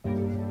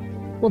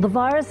Well, the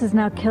virus has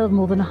now killed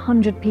more than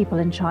 100 people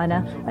in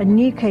China, and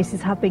new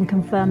cases have been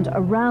confirmed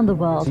around the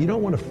world. You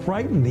don't want to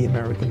frighten the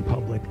American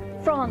public.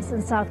 France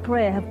and South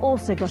Korea have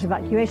also got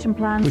evacuation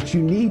plans. But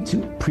you need to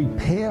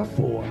prepare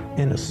for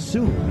and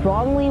assume.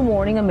 Strongly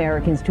warning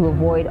Americans to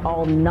avoid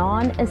all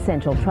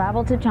non-essential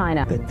travel to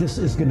China. That this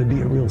is going to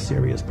be a real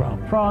serious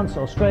problem. France,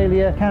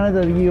 Australia,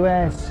 Canada, the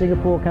US,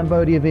 Singapore,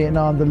 Cambodia,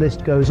 Vietnam, the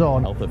list goes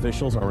on. Health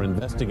officials are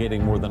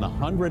investigating more than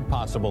 100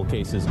 possible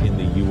cases in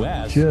the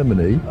US.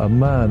 Germany, a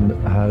man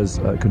has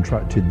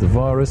contracted the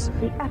virus.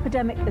 The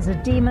epidemic is a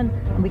demon,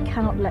 and we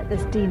cannot let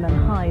this demon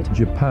hide.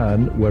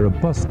 Japan, where a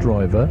bus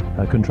driver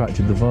contracted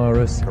the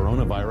virus.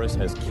 Coronavirus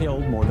has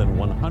killed more than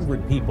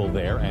 100 people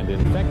there and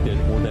infected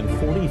more than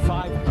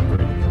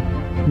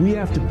 4,500. We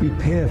have to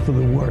prepare for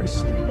the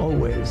worst,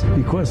 always,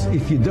 because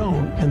if you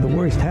don't, and the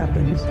worst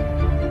happens.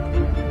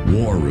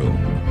 War Room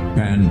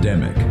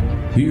Pandemic.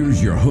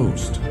 Here's your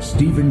host,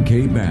 Stephen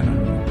K. Bannon.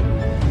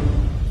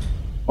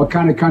 What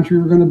kind of country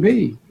we're going to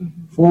be?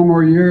 4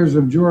 more years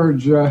of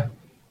Georgia,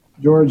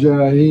 going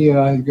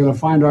to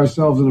find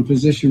ourselves in a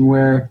position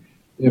where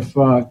if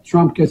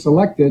Trump gets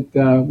elected,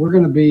 we're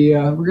going to be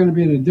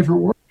in a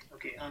different world.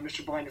 Okay,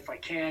 Mr. Biden, if I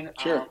can,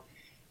 sure.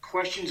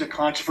 Questions of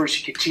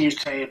controversy continues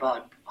today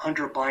about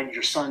Hunter Biden,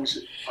 your son's.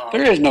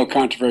 There is no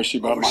controversy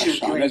about my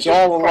son. It's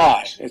all a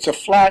lie. It's a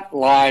flat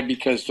lie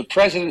because the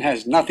president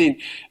has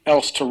nothing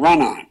else to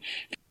run on.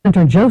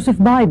 Senator Joseph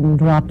Biden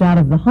dropped out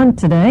of the hunt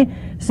today,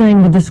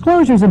 saying the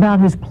disclosures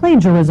about his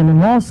plagiarism in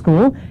law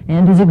school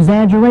and his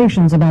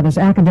exaggerations about his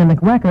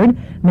academic record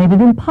made it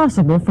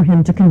impossible for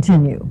him to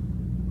continue.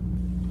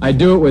 I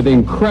do it with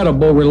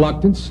incredible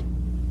reluctance,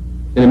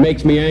 and it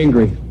makes me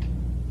angry.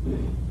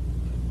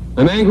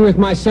 I'm angry with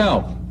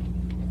myself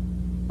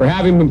for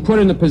having been put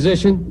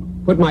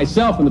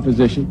myself in the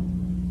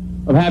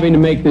position of having to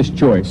make this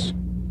choice.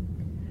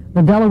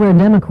 The Delaware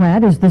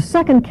Democrat is the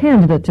second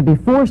candidate to be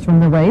forced from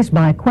the race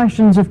by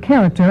questions of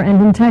character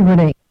and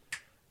integrity.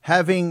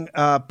 Having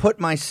put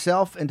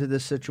myself into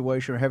this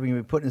situation, or having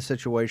been put in a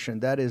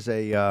situation, that is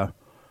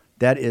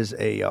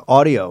a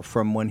audio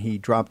from when he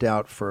dropped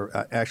out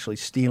for actually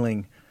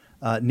stealing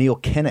Neil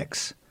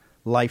Kinnock's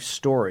life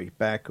story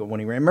back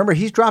when he ran. Remember,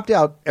 he's dropped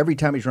out every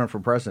time he's run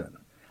for president.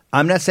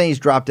 I'm not saying he's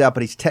dropped out,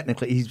 but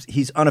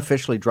he's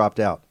unofficially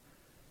dropped out.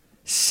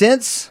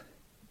 Since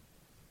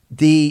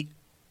the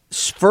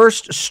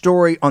first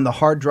story on the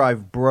hard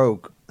drive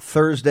broke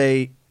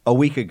Thursday a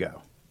week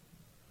ago,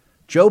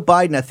 Joe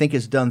Biden, I think,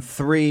 has done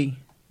 3.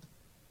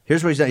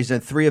 Here's what he's done. He's done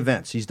 3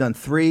 events. He's done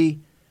 3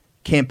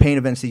 campaign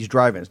events, these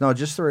drive-ins. No,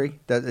 just 3.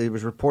 That it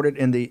was reported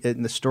in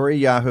the story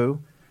Yahoo.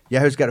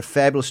 Yahoo's got a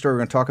fabulous story. We're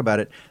going to talk about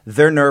it.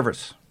 They're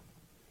nervous.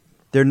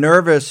 They're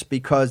nervous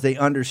because they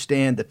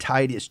understand the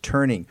tide is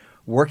turning.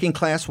 Working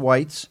class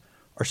whites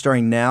are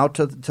starting now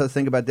to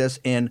think about this,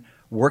 and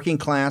working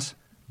class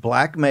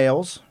black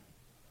males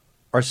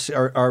are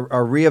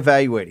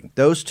reevaluating.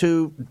 Those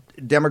 2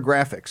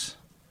 demographics,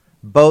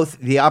 both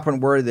the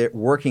operant word, the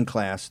working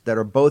class, that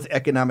are both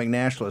economic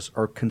nationalists,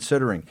 are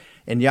considering.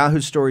 And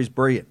Yahoo's story is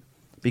brilliant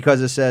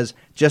because it says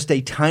just a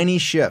tiny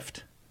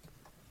shift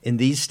in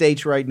these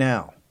states right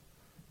now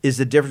is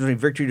the difference between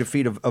victory and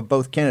defeat of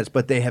both candidates.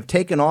 But they have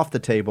taken off the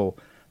table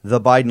the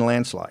Biden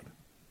landslide.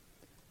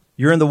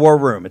 You're in the War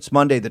Room. It's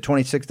Monday, the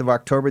 26th of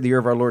October, the year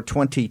of our Lord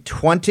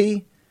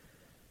 2020.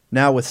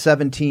 Now with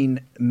 17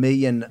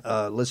 million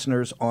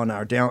listeners on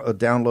our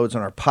downloads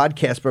on our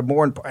podcast. But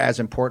more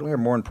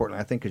importantly,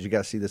 I think, because you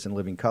got to see this in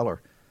living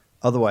color.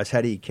 Otherwise,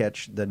 how do you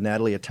catch the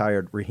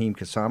Natalie-attired Raheem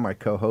Kassam, my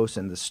co-host,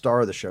 and the star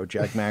of the show,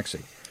 Jack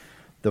Maxey,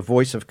 the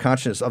voice of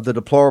conscience of the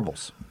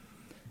deplorables?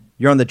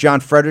 You're on the John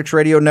Fredericks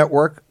Radio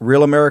Network,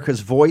 Real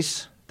America's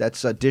Voice.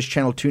 That's Dish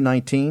Channel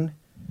 219.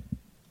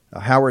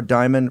 Howard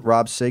Diamond,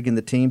 Rob Sig, and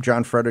the team.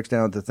 John Fredericks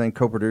down to thank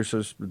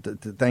co-producers. To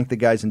thank the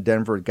guys in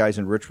Denver, guys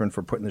in Richmond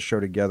for putting the show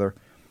together,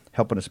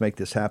 helping us make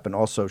this happen.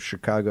 Also,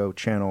 Chicago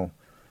Channel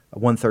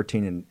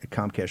 113 in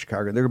Comcast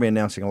Chicago. They're going to be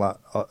announcing a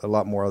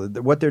lot more.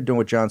 What they're doing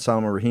with John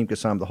Solomon, Raheem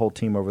Kassam, the whole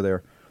team over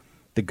there,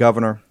 the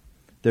governor,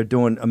 they're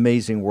doing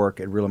amazing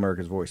work at Real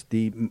America's Voice,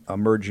 the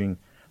emerging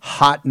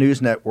hot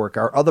news network.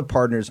 Our other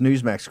partners,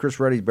 Newsmax. Chris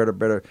Ruddy's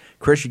better.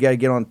 Chris, you got to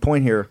get on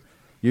point here.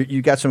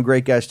 You got some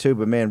great guys too,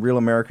 but man, Real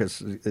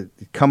America's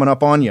coming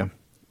up on you.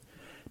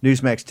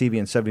 Newsmax TV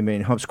and 70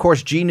 million homes. Of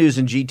course, G News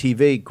and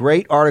GTV.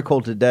 Great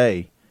article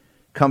today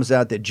comes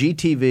out that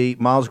GTV,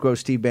 Miles Grove,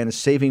 Steve Bannon, is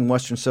saving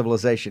Western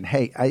civilization.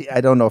 Hey,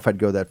 I don't know if I'd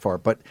go that far,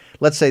 but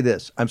let's say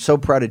this. I'm so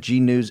proud of G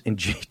News and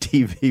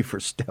GTV for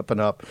stepping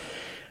up,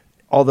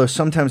 although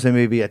sometimes they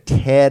may be a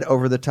tad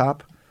over the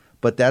top,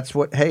 but that's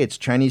what, hey, it's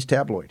Chinese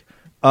tabloid.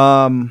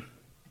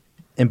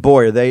 And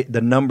boy, are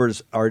the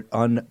numbers are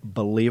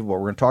unbelievable. We're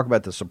going to talk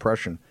about the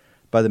suppression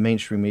by the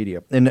mainstream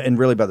media and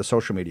really by the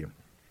social media.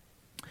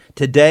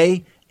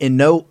 Today, in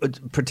no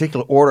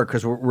particular order,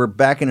 because we're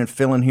backing and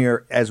filling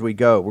here as we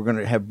go. We're going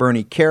to have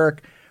Bernie Kerik.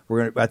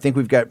 I think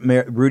we've got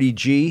Rudy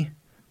G.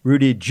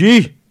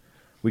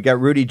 We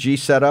got Rudy G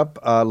set up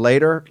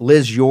later.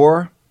 Liz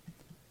Yore,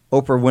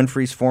 Oprah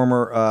Winfrey's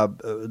former,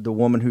 the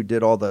woman who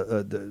did all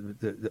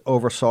the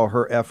oversaw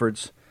her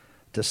efforts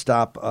to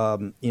stop,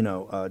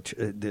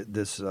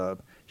 this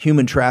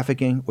human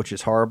trafficking, which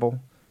is horrible.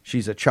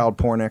 She's a child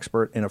porn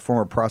expert and a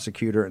former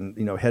prosecutor, and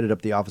headed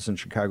up the office in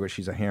Chicago.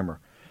 She's a hammer.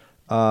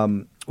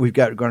 We're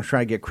going to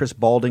try to get Chris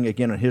Balding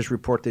again on his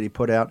report that he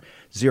put out.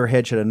 Zero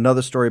Hedge had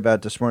another story about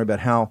it this morning about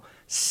how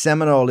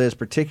seminal it is,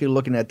 particularly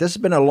looking at this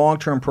has been a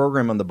long-term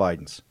program on the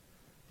Bidens.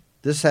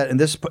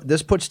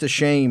 This puts to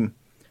shame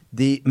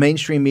the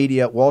mainstream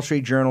media, Wall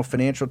Street Journal,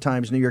 Financial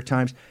Times, New York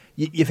Times.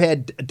 You've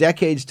had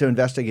decades to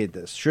investigate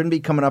this. Shouldn't be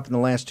coming up in the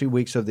last 2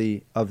 weeks of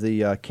the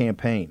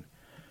campaign.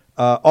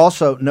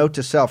 Also, note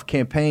to self,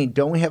 campaign,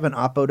 don't we have an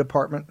Oppo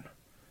department?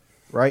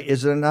 Right?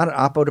 Is there not an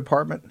Oppo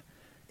department?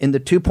 In the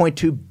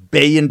 $2.2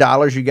 billion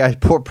you guys,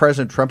 poor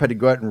President Trump had to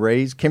go out and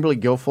raise, Kimberly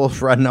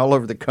Guilfoyle's riding all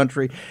over the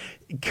country.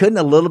 Couldn't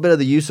a little bit of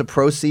the use of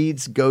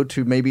proceeds go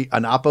to maybe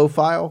an Oppo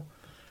file?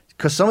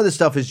 Because some of this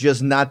stuff is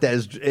just not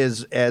that,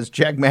 as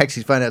Jack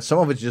Maxey's found out, some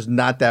of it's just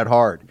not that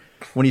hard.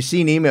 When you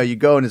see an email, you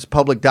go and it's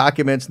public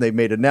documents and they've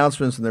made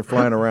announcements and they're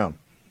flying around.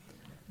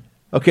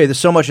 Okay, there's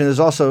so much, and there's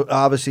also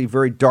obviously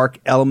very dark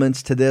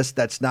elements to this.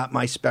 That's not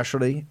my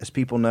specialty, as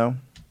people know.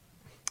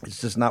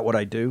 It's just not what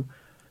I do.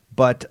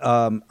 But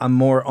I'm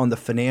more on the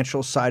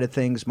financial side of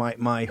things.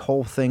 My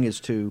whole thing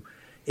is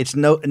it's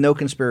no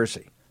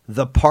conspiracy.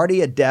 The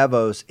party at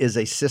Davos is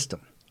a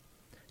system.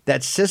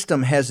 That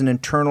system has an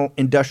internal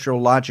industrial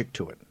logic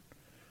to it,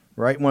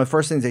 right? One of the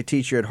first things they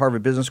teach you at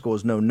Harvard Business School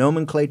is no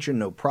nomenclature,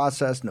 no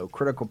process, no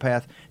critical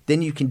path.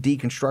 Then you can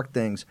deconstruct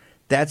things.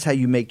 That's how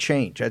you make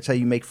change. That's how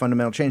you make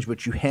fundamental change.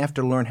 But you have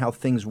to learn how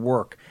things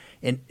work.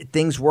 And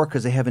things work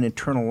because they have an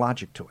internal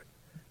logic to it.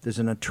 There's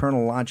an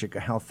internal logic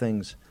of how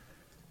things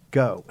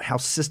go, how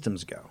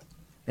systems go.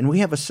 And we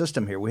have a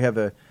system here. We have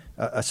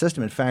a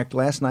system. In fact,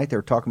 last night they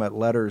were talking about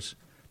letters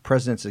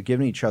presidents are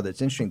giving each other.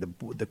 It's interesting.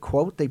 The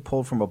quote they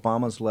pulled from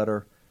Obama's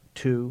letter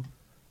to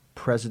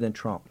President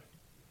Trump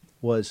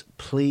was,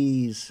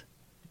 please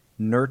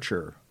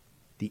nurture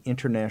the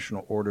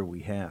international order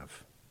we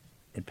have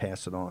and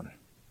pass it on.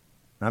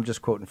 And I'm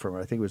just quoting from it.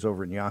 I think it was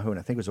over in Yahoo, and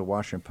I think it was a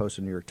Washington Post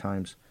and New York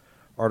Times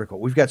article.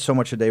 We've got so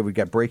much today. We've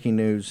got breaking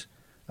news.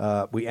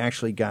 We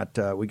actually got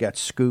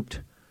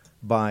scooped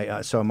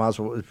by, so I might as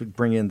well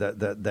bring in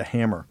the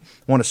hammer.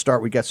 I want to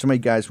start. We got so many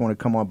guys who want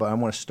to come on, but I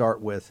want to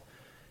start with,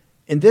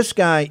 and this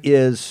guy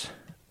is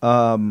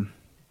Jim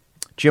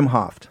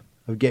Hoft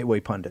of Gateway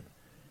Pundit.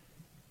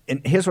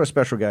 And here's what a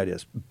special guy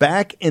is.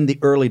 Back in the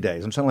early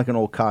days, I'm sounding like an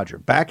old codger.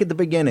 Back at the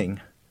beginning,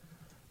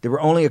 there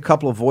were only a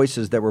couple of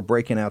voices that were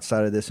breaking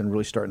outside of this and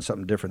really starting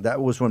something different.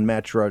 That was when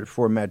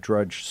before Matt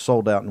Drudge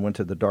sold out and went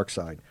to the dark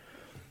side.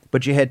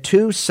 But you had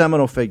two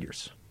seminal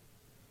figures.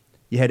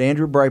 You had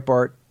Andrew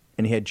Breitbart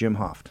and you had Jim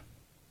Hoft.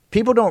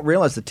 People don't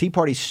realize the Tea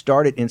Party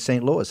started in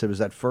St. Louis. It was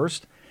that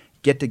first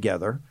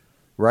get-together,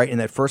 right? And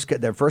that first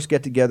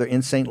get-together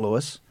in St.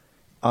 Louis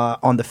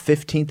on the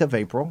 15th of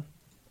April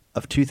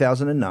of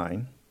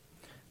 2009.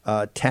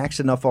 Taxed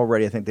enough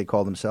already, I think they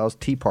call themselves,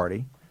 Tea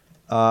Party.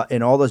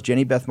 And all those,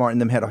 Jenny Beth Martin,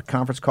 them had a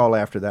conference call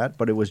after that.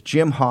 But it was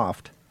Jim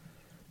Hoft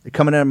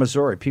coming out of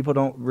Missouri. People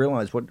don't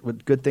realize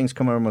what good things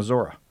come out of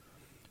Missouri.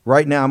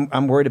 Right now,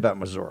 I'm worried about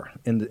Missouri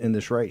in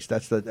this race.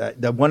 That's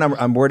the one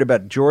I'm worried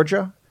about.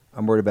 Georgia.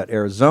 I'm worried about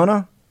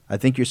Arizona. I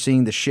think you're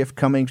seeing the shift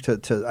coming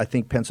to I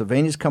think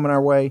Pennsylvania's coming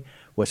our way.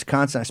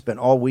 Wisconsin, I spent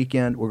all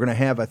weekend. We're going to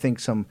have, I think,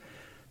 some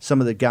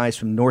of the guys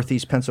from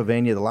Northeast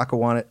Pennsylvania,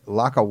 the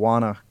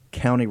Lackawanna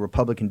County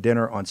Republican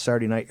dinner on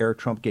Saturday night. Eric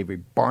Trump gave a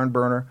barn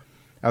burner.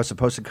 I was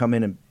supposed to come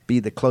in and be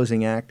the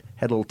closing act.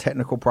 Had a little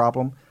technical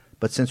problem,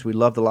 but since we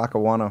love the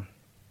Lackawanna,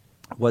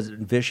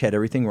 Vish had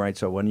everything right,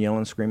 so I wasn't yelling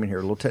and screaming here.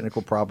 A little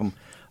technical problem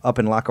up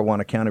in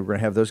Lackawanna County. We're going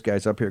to have those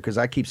guys up here because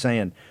I keep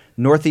saying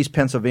Northeast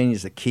Pennsylvania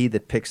is the key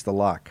that picks the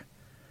lock.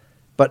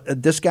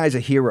 But this guy's a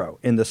hero,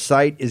 and the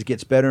site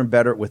gets better and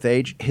better with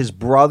age. His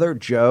brother,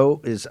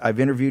 Joe, I've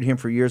interviewed him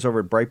for years over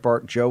at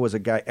Breitbart. Joe was a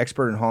guy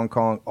expert in Hong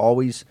Kong,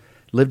 always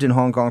lived in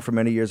Hong Kong for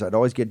many years. I'd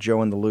always get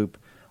Joe in the loop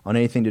on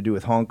anything to do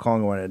with Hong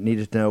Kong when I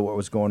needed to know what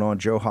was going on.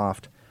 Joe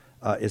Hoft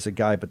is a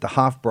guy. But the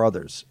Hoft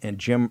brothers and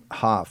Jim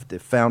Hoft, the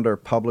founder,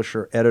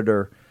 publisher,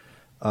 editor,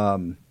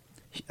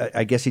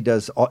 I guess he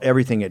does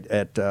everything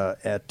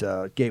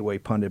at Gateway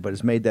Pundit, but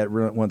has made that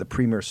one of the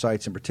premier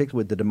sites, and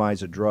particularly with the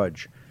demise of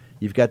Drudge.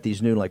 You've got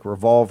these new, like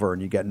Revolver,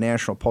 and you've got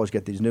National Post,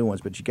 you've got these new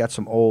ones, but you've got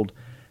some old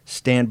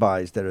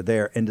standbys that are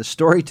there. And the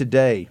story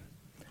today,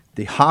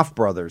 the Hoft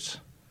brothers,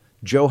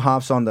 Joe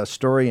Hoft's on the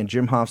story and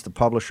Jim Hoft's the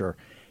publisher,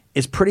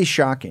 is pretty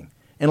shocking.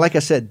 And like I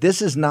said,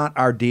 this is not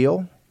our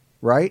deal,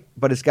 right?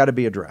 But it's got to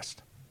be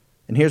addressed.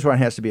 And here's why it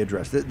has to be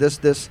addressed.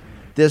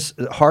 This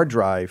hard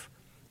drive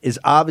is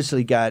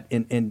obviously got,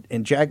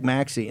 and Jack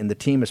Maxey and the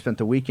team have spent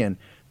the weekend,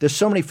 there's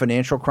so many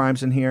financial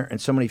crimes in here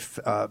and so many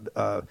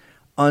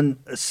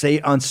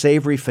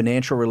unsavory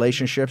financial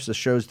relationships that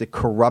shows the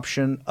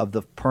corruption of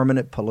the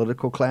permanent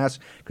political class,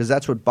 because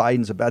that's what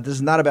Biden's about. This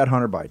is not about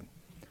Hunter Biden.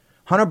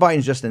 Hunter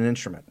Biden's just an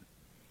instrument.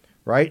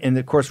 Right? And,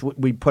 of course,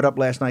 we put up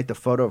last night the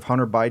photo of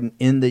Hunter Biden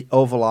in the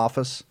Oval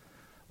Office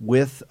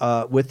with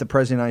the President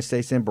of the United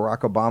States and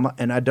Barack Obama.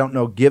 And I don't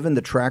know, given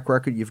the track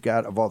record you've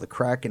got of all the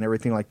crack and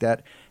everything like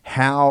that,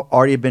 how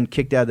already been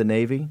kicked out of the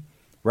Navy,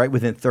 right,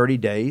 within 30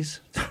 days,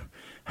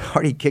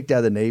 already kicked out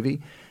of the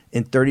Navy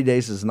in 30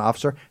 days as an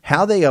officer,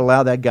 how they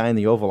allow that guy in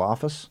the Oval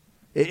Office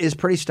is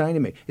pretty stunning to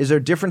me. Is there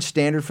a different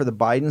standard for the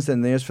Bidens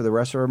than there is for the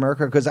rest of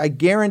America? Because I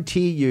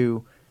guarantee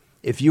you,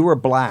 if you were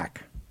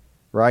black,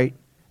 right,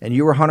 and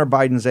you were Hunter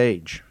Biden's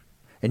age,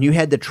 and you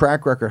had the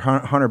track record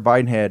Hunter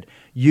Biden had,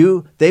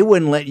 they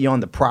wouldn't let you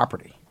on the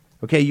property.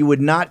 Okay, you would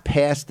not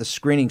pass the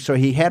screening. So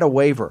he had a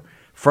waiver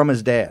from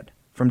his dad,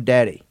 from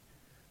daddy,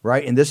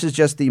 right? And this is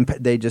just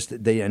enablers.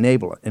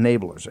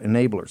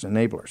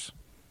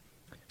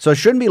 So it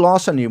shouldn't be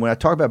lost on you when I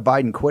talk about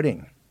Biden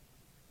quitting.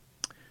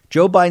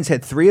 Joe Biden's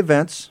had 3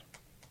 events,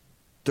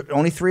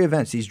 only 3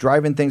 events. He's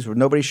driving things where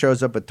nobody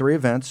shows up, but 3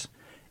 events,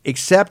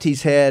 except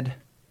he's had,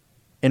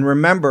 and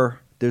remember,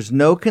 there's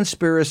no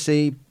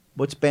conspiracy.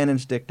 What's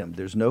Bannon's dictum?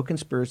 There's no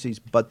conspiracies,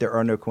 but there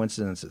are no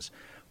coincidences.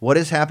 What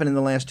has happened in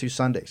the last 2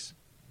 Sundays?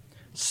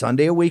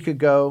 Sunday a week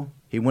ago,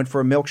 he went for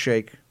a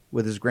milkshake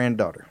with his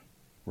granddaughter,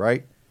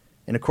 right?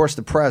 And, of course,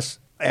 the press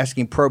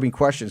asking probing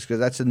questions because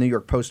that's the New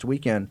York Post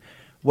weekend.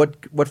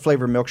 What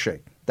flavor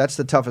milkshake? That's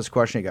the toughest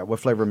question you got. What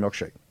flavor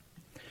milkshake?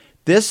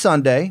 This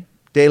Sunday,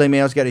 Daily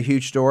Mail's got a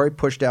huge story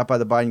pushed out by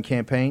the Biden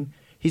campaign.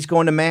 He's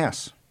going to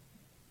Mass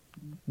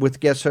with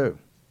guess who?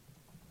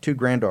 2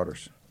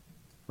 granddaughters,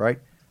 right?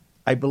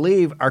 I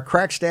believe our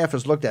crack staff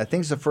has looked at, I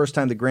think it's the first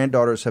time the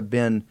granddaughters have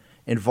been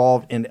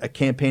involved in a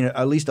campaign,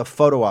 at least a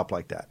photo op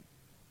like that.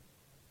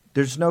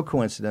 There's no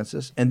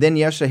coincidences. And then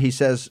yesterday he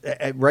says,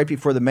 right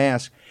before the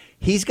Mass,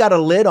 he's got a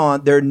lid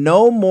on, there are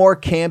no more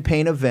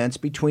campaign events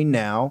between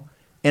now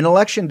and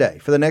Election Day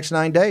for the next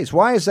 9 days.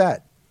 Why is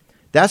that?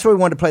 That's why we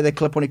wanted to play that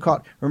clip when he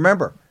caught.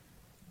 Remember,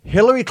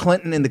 Hillary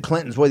Clinton and the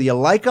Clintons, whether you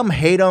like them,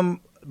 hate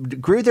them,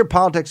 agree with their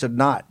politics or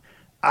not,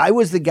 I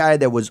was the guy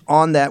that was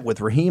on that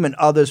with Raheem and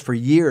others for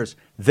years.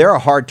 They're a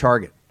hard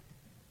target.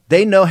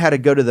 They know how to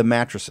go to the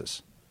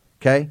mattresses,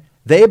 okay?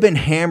 They have been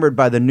hammered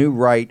by the new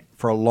right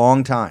for a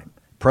long time.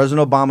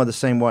 President Obama the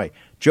same way.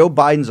 Joe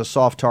Biden's a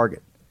soft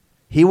target.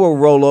 He will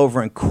roll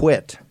over and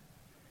quit.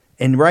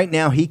 And right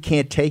now he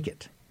can't take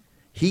it.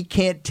 He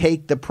can't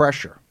take the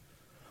pressure.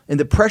 And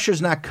the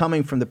pressure's not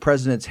coming from the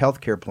president's health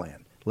care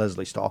plan,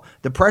 Leslie Stahl.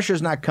 The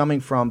pressure's not coming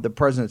from the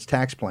president's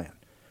tax plan.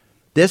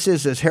 This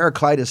is, as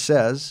Heraclitus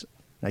says,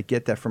 I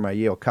get that from my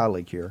Yale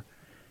colleague here,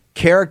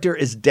 character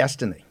is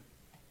destiny.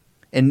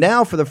 And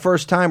now for the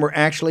first time, we're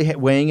actually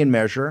weighing and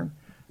measuring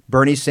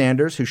Bernie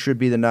Sanders, who should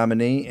be the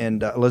nominee,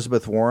 and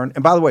Elizabeth Warren.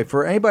 And by the way,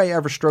 for anybody who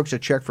ever strokes a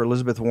check for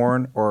Elizabeth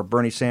Warren or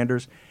Bernie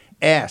Sanders,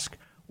 ask,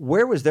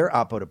 where was their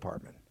Oppo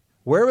department?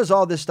 Where was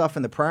all this stuff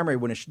in the primary?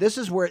 This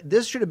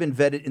should have been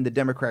vetted in the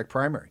Democratic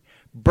primary.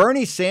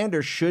 Bernie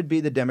Sanders should be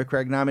the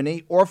Democratic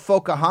nominee, or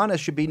Pocahontas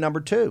should be number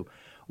 2.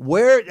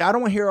 I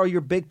don't want to hear all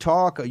your big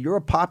talk. You're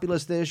a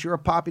populist this, you're a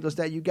populist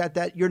that, you got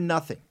that. You're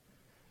nothing.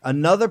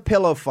 Another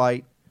pillow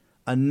fight,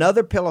 and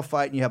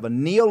you have a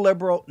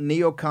neoliberal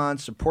neocon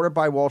supported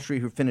by Wall Street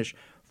who finished,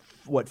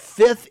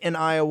 5th in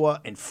Iowa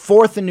and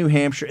 4th in New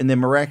Hampshire, and then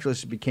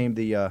miraculously became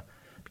the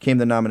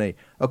nominee.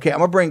 Okay, I'm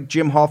going to bring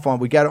Jim Hoft on.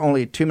 We got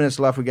only 2 minutes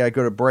left. We got to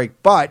go to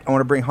break, but I want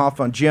to bring Hoft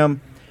on.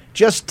 Jim,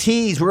 just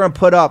tease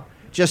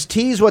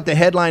what the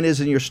headline is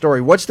in your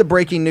story. What's the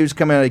breaking news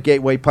coming out of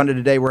Gateway Pundit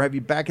today? We'll have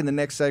you back in the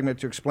next segment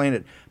to explain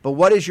it. But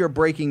what is your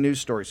breaking news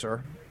story,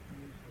 sir?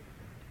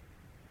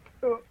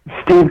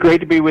 Steve, great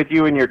to be with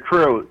you and your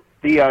crew.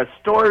 The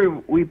story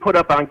we put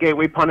up on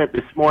Gateway Pundit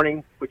this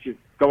morning, which is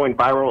going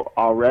viral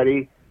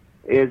already,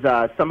 is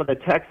some of the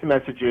text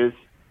messages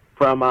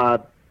from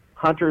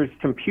Hunter's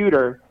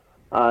computer,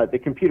 the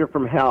computer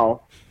from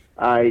hell.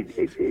 They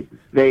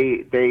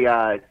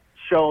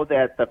show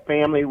that the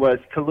family was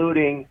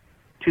colluding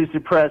to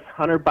suppress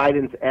Hunter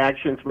Biden's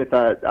actions with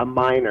a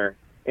minor,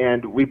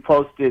 and we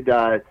posted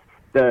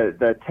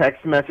the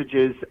text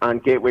messages on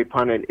Gateway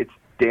Pundit. It's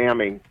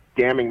damning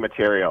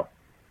material.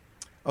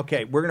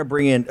 Okay, we're going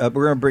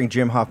to bring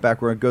Jim Hoft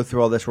back. We're going to go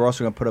through all this. We're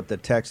also going to put up the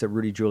text that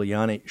Rudy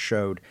Giuliani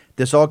showed.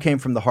 This all came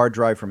from the hard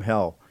drive from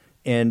hell,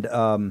 and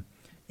the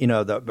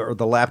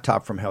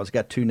laptop from hell. It's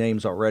got 2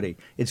 names already.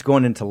 It's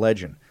going into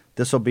legend.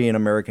 This will be in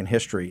American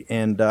history.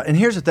 And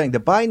here's the thing: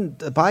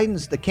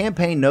 the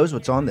campaign knows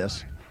what's on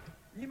this.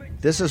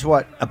 This is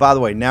what. By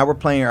the way, now we're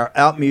playing our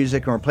out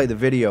music, and we're going to play the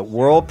video.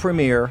 World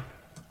premiere,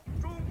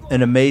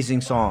 an amazing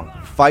song.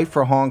 Fight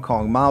for Hong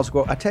Kong. Miles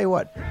Guo. I tell you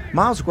what,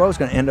 Miles Guo is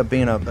going to end up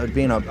being a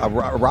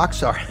rock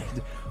star.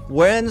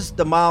 When's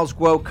the Miles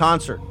Guo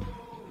concert?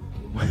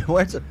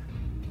 When's it?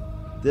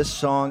 This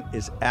song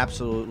is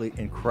absolutely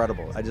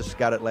incredible. I just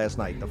got it last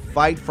night. The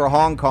Fight for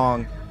Hong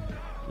Kong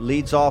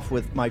leads off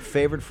with my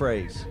favorite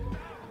phrase: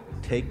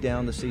 take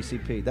down the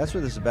CCP. That's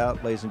what this is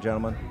about, ladies and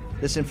gentlemen.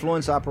 This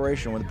influence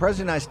operation. When the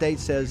President of the United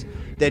States says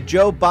that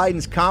Joe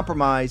Biden's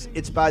compromised,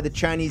 it's by the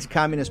Chinese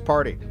Communist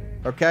Party.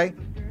 Okay?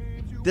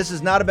 This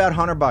is not about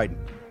Hunter Biden.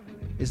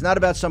 It's not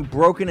about some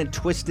broken and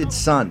twisted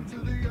son.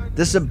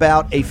 This is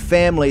about a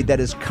family that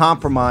is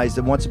compromised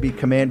and wants to be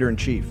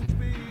commander-in-chief.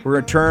 We'll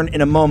return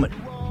in a moment.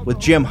 with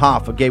Jim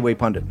Hoft, a Gateway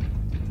pundit.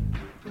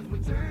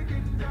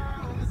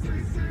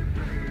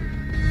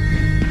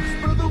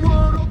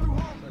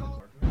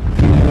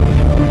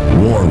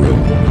 War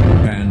Room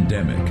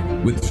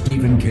Pandemic with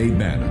Stephen K.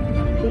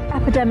 Bannon. The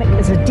epidemic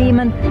is a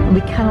demon, and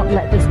we cannot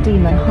let this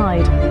demon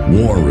hide.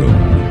 War Room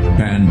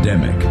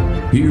Pandemic.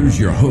 Here's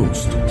your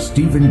host,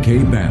 Stephen K.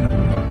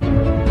 Bannon.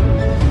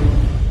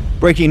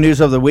 Breaking news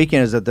of the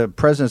weekend is that the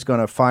president's going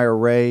to fire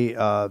Wray,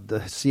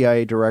 the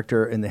CIA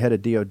director and the head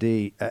of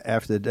DOD,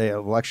 after the day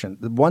of election.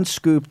 The one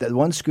scoop that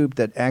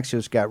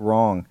Axios got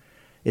wrong,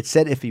 it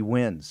said if he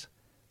wins,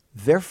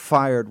 they're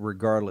fired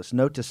regardless.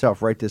 Note to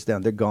self, write this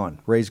down. They're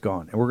gone. Ray's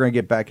gone. And we're going to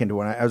get back into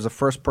it. I was the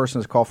first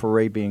person to call for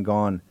Ray being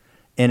gone,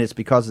 and it's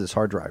because of this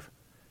hard drive.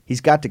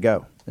 He's got to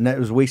go. And that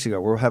was weeks ago.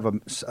 We'll have a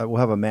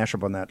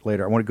mashup on that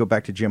later. I want to go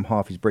back to Jim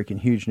Hoft. He's breaking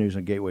huge news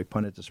on Gateway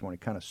Pundit this morning.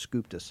 Kind of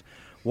scooped us.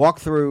 Walk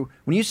through,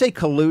 when you say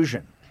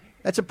collusion,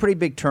 that's a pretty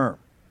big term.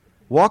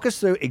 Walk us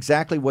through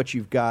exactly what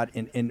you've got,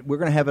 and we're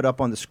going to have it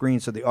up on the screen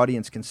so the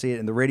audience can see it,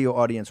 and the radio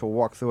audience will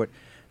walk through it.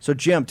 So,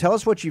 Jim, tell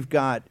us what you've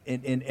got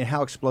and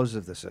how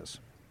explosive this is.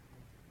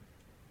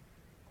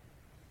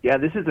 Yeah,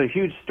 this is a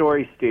huge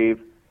story, Steve.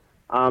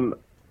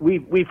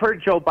 We've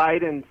heard Joe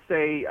Biden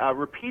say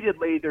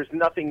repeatedly there's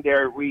nothing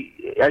there.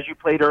 As you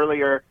played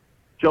earlier,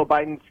 Joe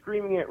Biden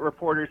screaming at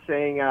reporters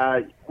saying,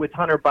 with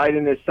Hunter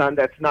Biden, his son,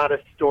 that's not a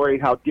story.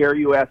 How dare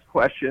you ask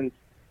questions?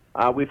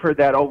 We've heard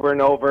that over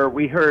and over.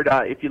 We heard,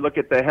 if you look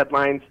at the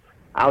headlines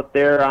out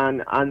there on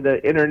the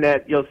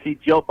Internet, you'll see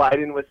Joe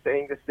Biden was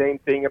saying the same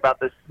thing about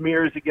the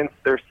smears against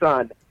their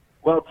son.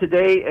 Well,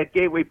 today at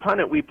Gateway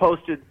Pundit, we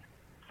posted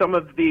some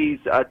of these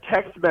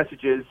text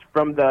messages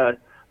from the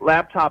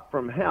laptop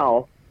from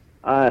hell,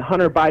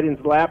 Hunter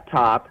Biden's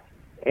laptop,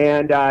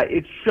 and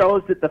it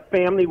shows that the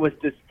family was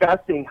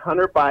discussing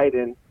Hunter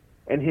Biden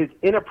and his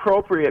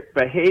inappropriate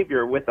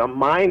behavior with a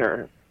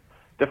minor.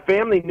 The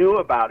family knew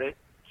about it.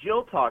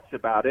 Jill talks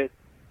about it.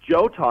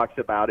 Joe talks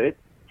about it.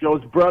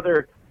 Joe's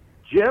brother,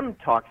 Jim,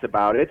 talks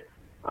about it.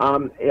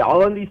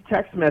 All in these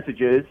text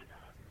messages,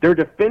 they're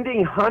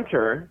defending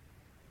Hunter.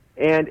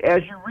 And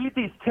as you read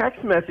these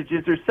text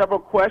messages, there's several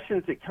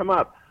questions that come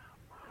up.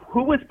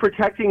 Who was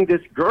protecting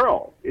this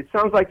girl? It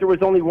sounds like there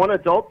was only one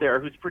adult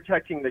there who's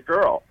protecting the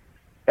girl.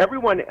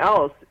 Everyone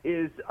else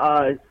is,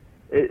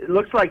 it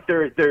looks like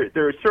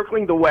they're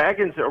circling the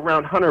wagons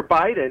around Hunter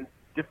Biden,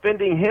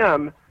 defending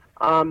him.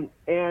 And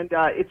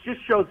it just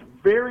shows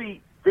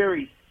very,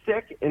 very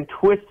sick and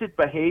twisted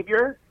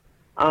behavior.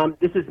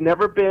 This has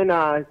never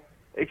been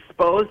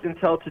exposed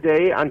until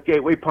today on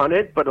Gateway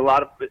Pundit, but a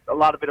lot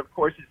of it, of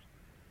course, is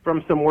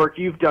from some work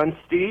you've done,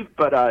 Steve.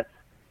 But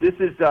this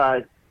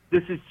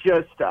is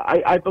just,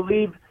 I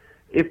believe,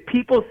 if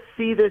people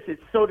see this,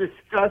 it's so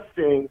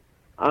disgusting.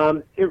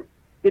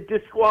 It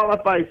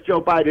disqualifies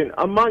Joe Biden,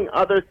 among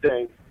other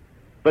things.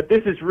 But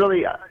this is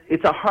really,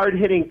 it's a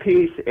hard-hitting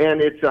piece,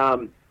 and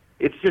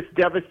it's just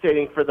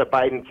devastating for the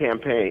Biden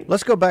campaign.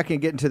 Let's go back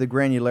and get into the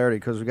granularity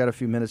because we've got a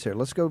few minutes here.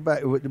 Let's go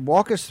back.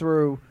 Walk us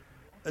through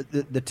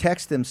the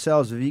text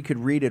themselves, if you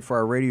could read it for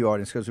our radio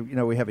audience, because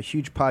we have a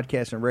huge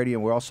podcast and radio,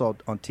 and we're also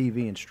on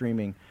TV and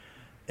streaming.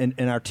 And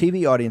our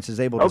TV audience is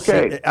able to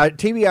see. Our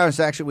TV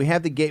audience, actually, we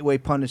have the Gateway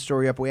Pundit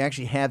story up. We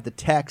actually have the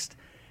text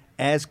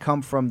as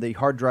come from the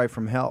hard drive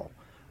from hell.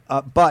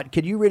 But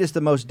could you read us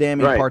the most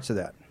damning parts of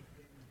that?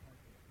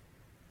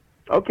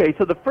 Okay,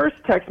 so the first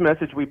text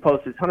message we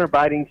posted is Hunter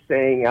Biden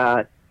saying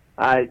that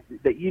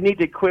you need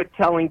to quit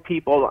telling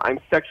people I'm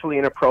sexually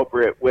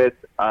inappropriate with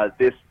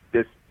this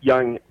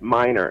young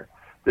minor.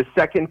 The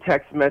second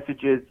text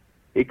message is,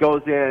 it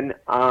goes in,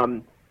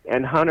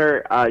 and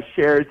Hunter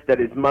shares that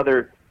his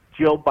mother,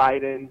 Jill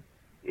Biden,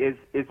 is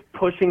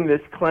pushing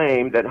this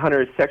claim that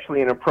Hunter is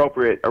sexually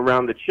inappropriate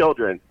around the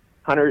children.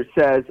 Hunter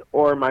says,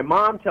 or my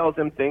mom tells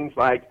him things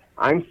like,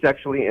 I'm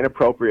sexually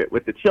inappropriate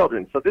with the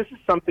children. So this is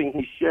something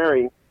he's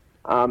sharing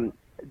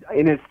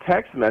in his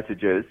text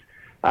messages.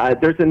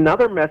 There's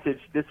another message,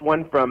 this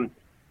one from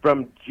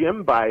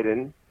Jim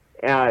Biden,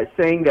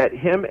 saying that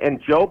him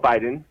and Joe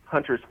Biden,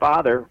 Hunter's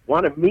father,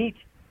 want to meet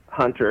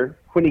Hunter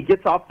when he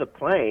gets off the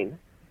plane,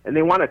 and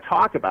they want to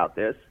talk about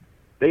this.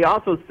 They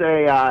also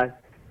say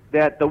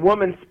that the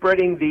woman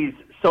spreading these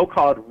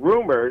so-called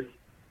rumors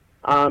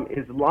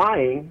is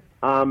lying.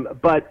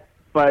 But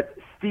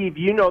Steve,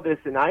 you know this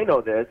and I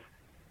know this.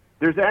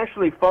 There's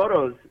actually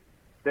photos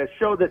that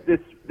show that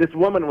this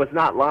woman was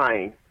not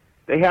lying.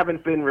 They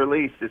haven't been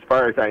released, as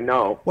far as I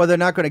know. Well, they're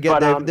not going to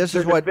get. This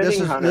is what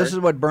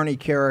Bernie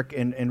Kerik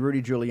and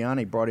Rudy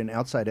Giuliani brought in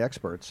outside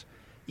experts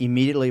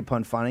immediately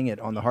upon finding it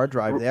on the hard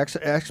drive. The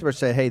experts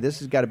say, "Hey, this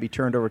has got to be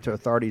turned over to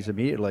authorities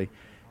immediately,"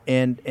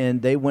 and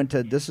they went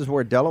to. This is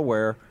where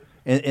Delaware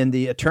and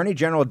the Attorney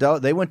General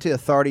they went to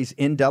authorities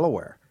in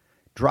Delaware,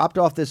 dropped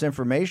off this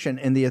information,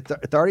 and the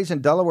authorities in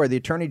Delaware, the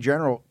Attorney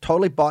General,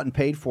 totally bought and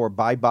paid for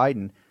by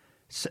Biden,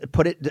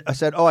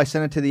 said, "Oh, I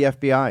sent it to the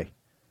FBI."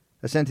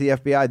 I sent it to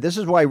the FBI. This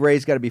is why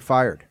Ray's got to be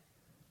fired.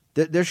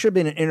 There should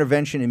be an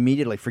intervention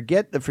immediately.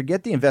 Forget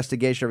the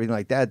investigation, everything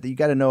like that. You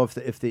got to know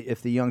if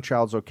the young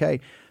child's okay.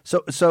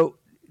 So,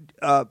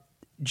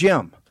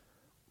 Jim,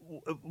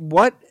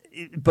 what?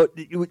 But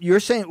you're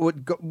saying,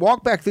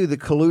 walk back through the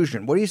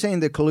collusion. What are you saying?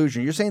 The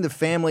collusion. You're saying the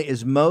family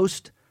is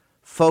most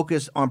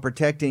focused on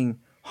protecting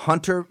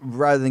Hunter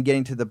rather than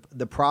getting to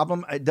the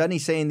problem. Doesn't he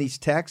say in these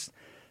texts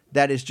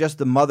that is just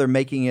the mother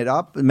making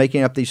up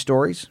these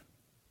stories?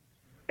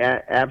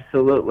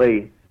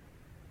 Absolutely.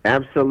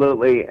 And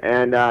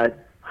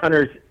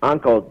Hunter's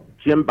uncle,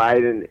 Jim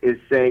Biden, is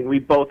saying, we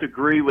both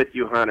agree with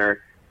you,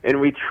 Hunter,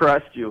 and we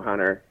trust you,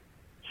 Hunter.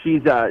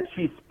 She's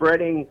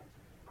spreading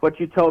what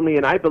you told me,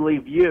 and I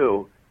believe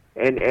you,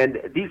 and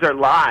these are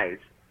lies.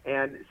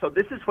 And so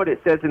this is what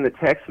it says in the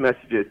text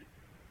messages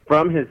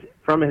from his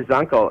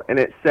uncle, and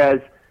it says,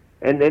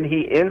 and then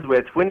he ends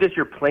with, when does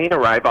your plane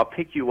arrive? I'll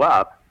pick you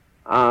up.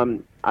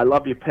 I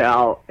love you,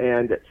 pal.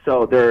 And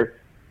so they're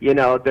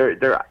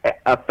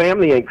a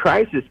family in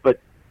crisis, but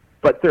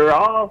they're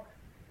all,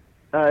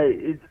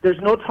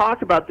 there's no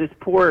talk about this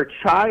poor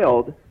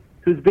child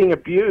who's being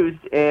abused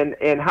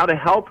and how to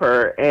help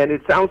her. And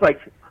it sounds like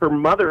her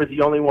mother is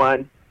the only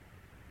one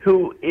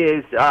who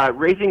is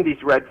raising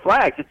these red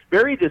flags. It's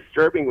very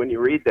disturbing when you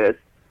read this.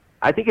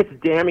 I think it's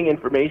damning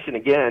information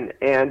again.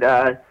 And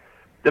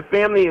the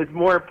family is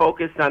more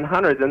focused on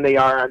Hunter than they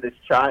are on this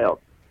child.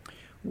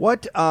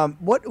 What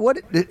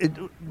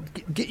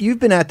you've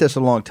been at this a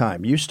long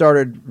time. You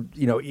started,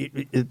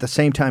 at the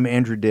same time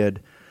Andrew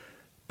did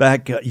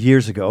back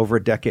years ago, over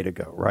a decade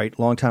ago, right?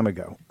 Long time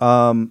ago.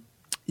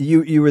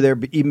 You were there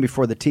even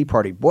before the Tea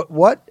Party.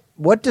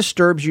 What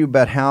disturbs you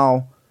about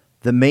how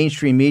the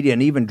mainstream media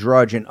and even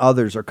Drudge and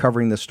others are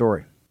covering this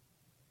story?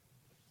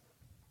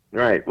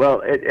 Right.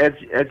 Well, as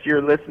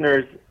your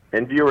listeners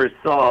and viewers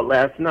saw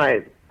last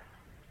night,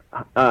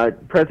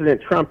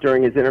 President Trump,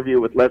 during his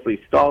interview with Leslie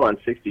Stahl on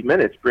 60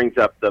 Minutes, brings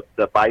up the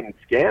Biden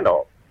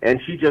scandal.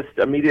 And she just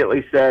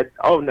immediately said,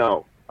 oh,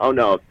 no,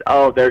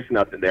 there's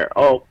nothing there.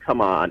 Oh, come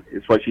on,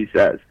 is what she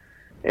says.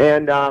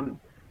 And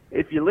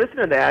if you listen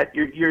to that,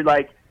 you're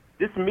like,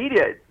 this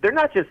media, they're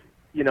not just,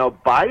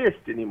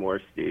 biased anymore,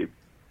 Steve.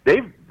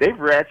 They've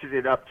ratcheted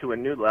it up to a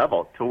new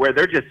level to where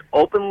they're just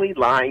openly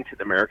lying to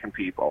the American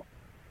people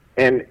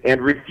and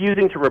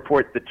refusing to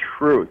report the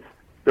truth.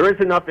 There is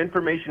enough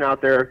information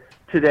out there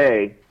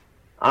today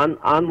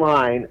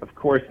online, of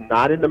course,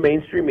 not in the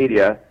mainstream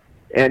media.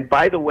 And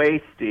by the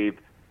way, Steve,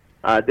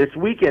 this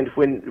weekend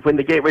when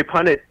the Gateway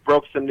Pundit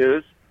broke some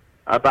news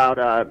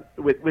about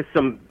with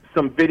some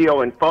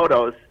video and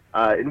photos,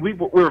 and we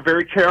were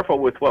very careful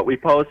with what we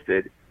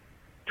posted.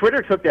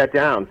 Twitter took that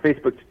down.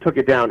 Facebook took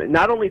it down. And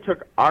not only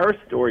took our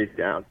stories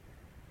down,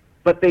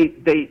 but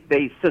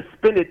they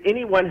suspended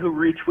anyone who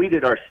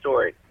retweeted our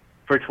story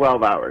for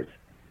 12 hours.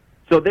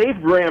 So they've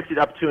ramped it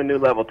up to a new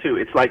level too.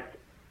 It's like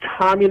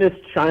communist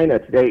China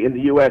today in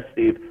the U.S.,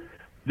 Steve.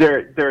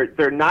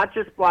 They're not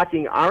just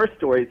blocking our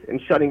stories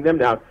and shutting them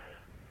down.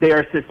 They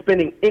are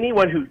suspending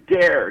anyone who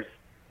dares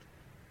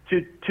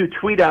to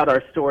tweet out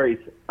our stories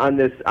on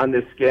this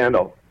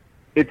scandal.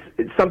 It's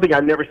something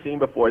I've never seen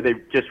before.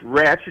 They've just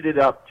ratcheted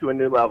up to a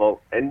new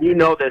level, and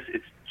this.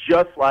 It's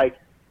just like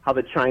how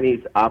the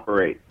Chinese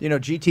operate.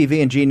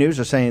 GTV and G News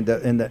are saying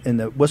that in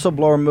the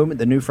whistleblower movement,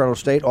 the new federal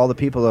state, all the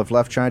people that have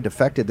left China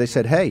defected, they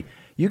said, hey,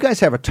 you guys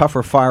have a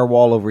tougher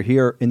firewall over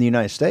here in the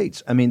United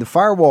States. I mean, the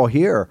firewall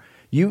here,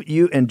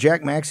 you and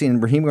Jack Maxey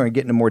and Raheem are going to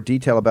get into more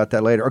detail about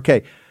that later.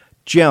 Okay,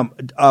 Jim,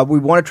 we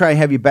want to try and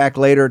have you back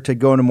later to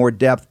go into more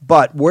depth,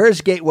 but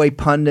where's Gateway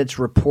Pundit's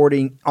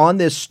reporting on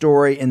this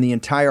story and the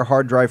entire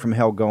hard drive from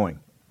hell going?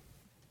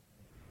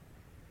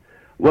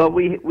 Well,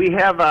 we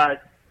have a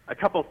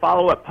couple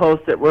follow-up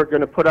posts that we're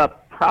going to put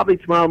up probably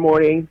tomorrow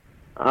morning.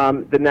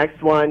 The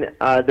next one,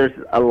 there's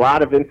a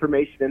lot of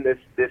information in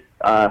this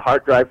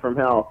hard drive from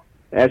hell,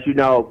 as you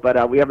know,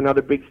 but we have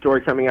another big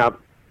story coming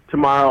up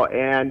tomorrow,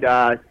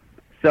 and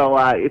so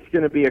it's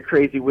going to be a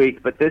crazy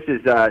week. But this is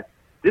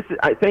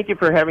I thank you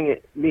for having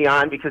me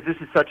on, because this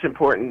is such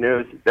important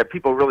news that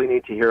people really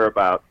need to hear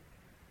about.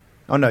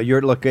 Oh, no,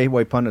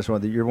 Gateway Pundit,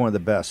 you're one of the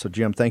best. So,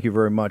 Jim, thank you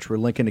very much. We're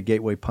linking to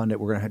Gateway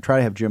Pundit. We're going to try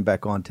to have Jim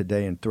back on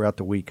today and throughout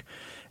the week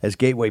as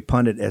Gateway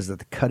Pundit, as at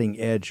the cutting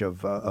edge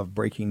of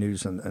breaking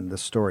news and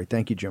this story.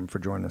 Thank you, Jim, for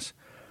joining us.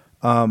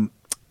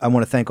 I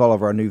want to thank all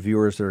of our new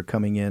viewers that are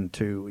coming in,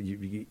 too.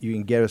 You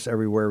can get us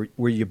everywhere.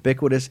 We're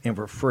ubiquitous and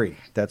we're free.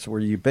 We're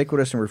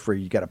ubiquitous and we're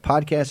free. You got a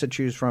podcast to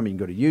choose from. You can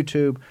go to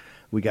YouTube.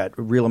 We got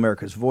Real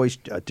America's Voice,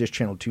 Dish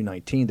Channel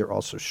 219. They're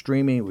also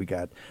streaming. We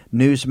got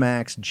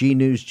Newsmax, G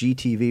News,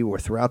 GTV. We're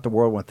throughout the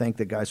world. I want to thank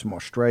the guys from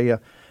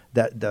Australia.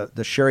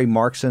 The Sherry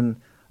Markson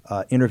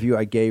interview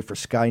I gave for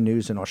Sky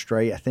News in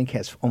Australia, I think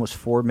has almost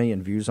 4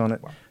 million views on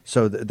it. Wow.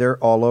 So they're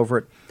all over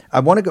it. I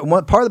want to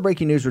go. Part of the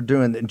breaking news we're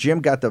doing, and Jim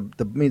got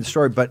the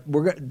story, but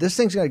this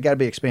thing's got to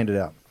be expanded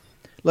out.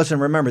 Listen,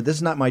 remember, this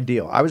is not my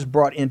deal. I was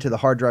brought into the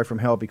hard drive from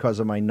hell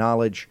because of my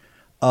knowledge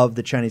of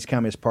the Chinese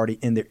Communist Party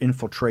and their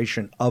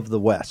infiltration of the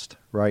West,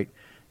 right?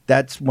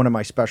 That's one of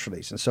my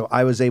specialties. And so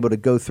I was able to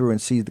go through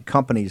and see the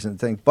companies and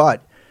things.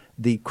 But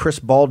the Chris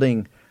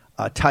Balding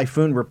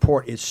Typhoon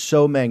report is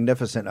so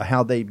magnificent of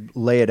how they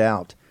lay it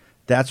out.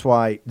 That's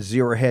why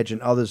Zero Hedge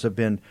and others have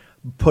been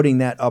putting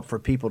that up for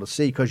people to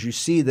see, because you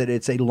see that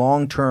it's a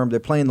long-term, they're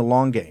playing the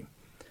long game.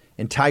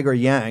 And Tiger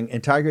Yang,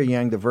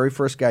 the very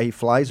first guy he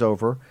flies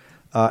over,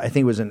 I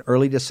think it was in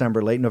early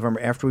December, late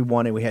November, after we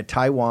won, and we had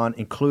Taiwan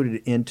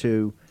included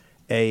into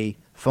a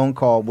phone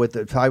call with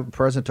the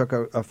president. Took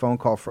a phone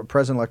call from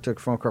President-elect took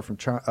a phone call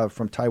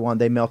from Taiwan.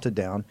 They melted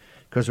down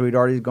because we'd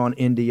already gone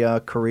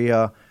India,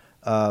 Korea,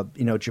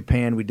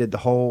 Japan. We did the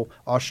whole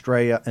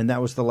Australia, and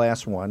that was the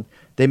last one.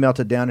 They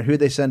melted down, and who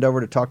they send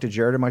over to talk to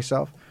Jared and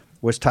myself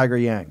was Tiger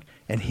Yang,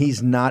 and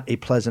he's not a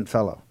pleasant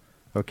fellow.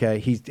 Okay,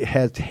 he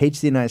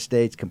hates the United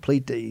States.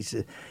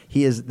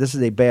 This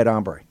is a bad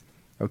hombre.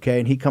 Okay,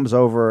 and he comes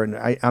over, and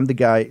I'm the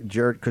guy,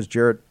 Jared, because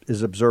Jared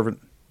is observant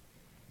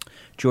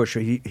Jewish. So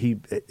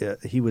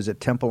he was at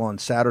Temple on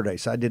Saturday,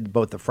 so I did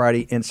both the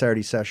Friday and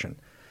Saturday session.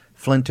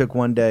 Flynn took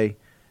one day,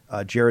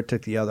 Jared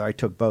took the other. I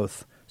took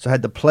both. So I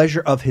had the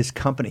pleasure of his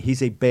company.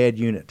 He's a bad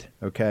unit.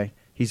 Okay,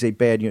 he's a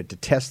bad unit to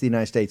test the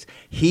United States.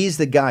 He's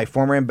the guy,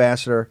 former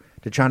ambassador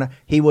to China.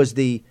 He was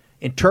the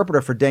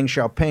interpreter for Deng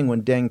Xiaoping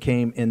when Deng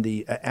came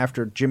in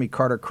after Jimmy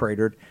Carter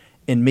cratered,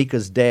 and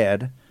Mika's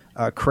dad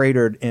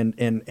cratered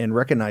and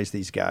recognized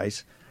these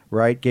guys,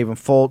 right? Gave them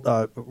full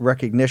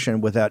recognition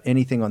without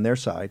anything on their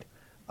side.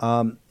 He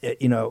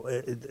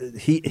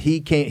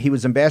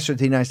was ambassador to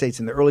the United States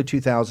in the early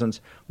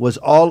 2000s. Was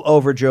all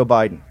over Joe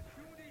Biden.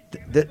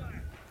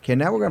 Okay,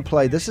 now we're going to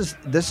play. This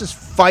is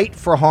 "Fight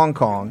for Hong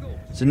Kong."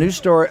 It's a new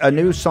story, a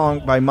new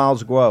song by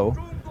Miles Guo.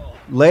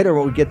 Later,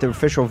 when we get the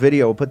official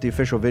video, we'll put the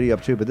official video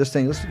up too. But this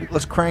thing,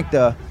 let's crank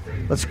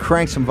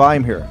some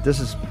volume here. I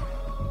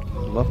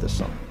love this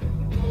song.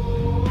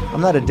 I'm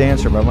not a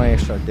dancer, but I might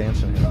start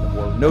dancing in the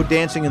war room. No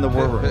dancing in the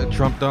war room.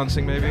 Trump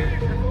dancing, maybe?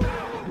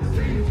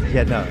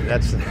 Yeah, no,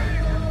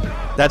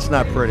 that's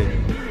not pretty.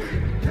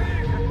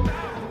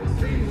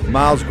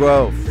 Miles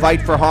Guo,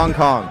 "Fight for Hong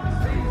Kong."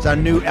 It's our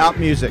new out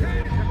music.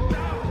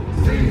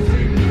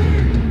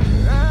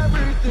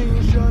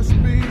 Everything's just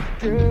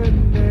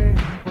beginning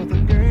for the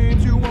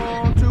games you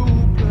want to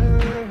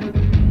play.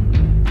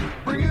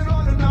 Bring it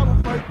on and now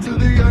we'll fight to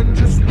the end.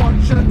 Just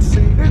watch and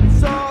see.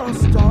 It's all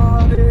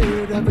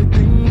started.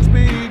 Everything's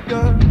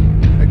begun.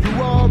 And you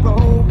are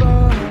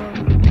over.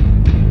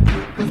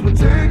 'Cause we're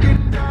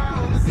taking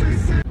down the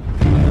CC.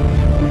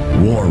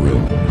 War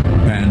Room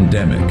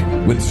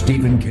Pandemic with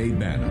Stephen K.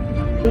 Bannon.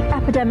 The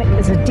epidemic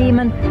is a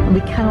demon, and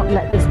we cannot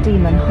let this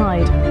demon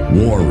hide.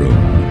 War Room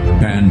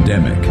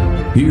Pandemic.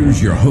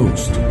 Here's your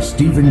host,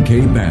 Stephen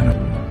K. Bannon.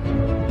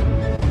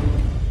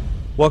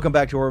 Welcome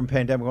back to War Room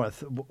Pandemic. I want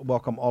to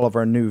welcome all of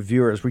our new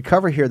viewers. We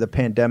cover here the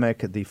pandemic,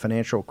 the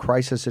financial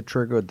crisis it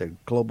triggered, the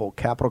global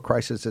capital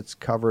crisis it's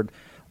covered,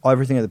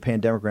 everything of the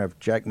pandemic. We're going to have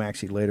Jack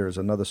Maxey later as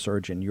another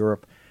surge in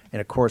Europe.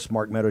 And, of course,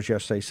 Mark Meadows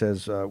yesterday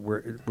says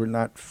we're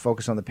not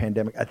focused on the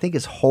pandemic. I think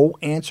his whole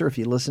answer, if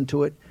you listen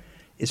to it,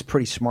 is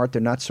pretty smart.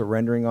 They're not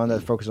surrendering on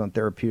that, focus on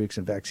therapeutics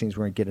and vaccines.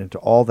 We're going to get into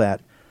all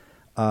that.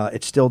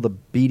 It's still the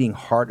beating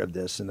heart of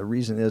this, and the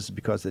reason is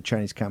because the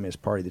Chinese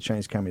Communist Party. The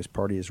Chinese Communist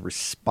Party is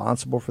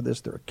responsible for this.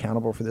 They're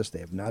accountable for this. They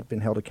have not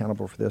been held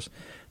accountable for this.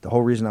 The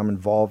whole reason I'm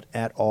involved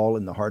at all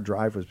in the hard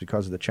drive was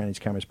because of the Chinese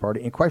Communist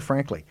Party. And quite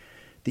frankly,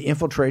 the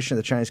infiltration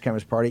of the Chinese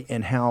Communist Party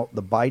and how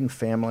the Biden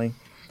family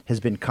has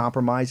been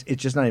compromised,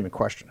 it's just not even a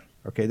question.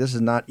 Okay, this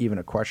is not even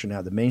a question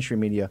now. The mainstream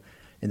media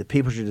and the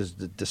people should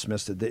just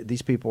dismiss it.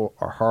 These people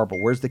are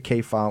horrible. Where's the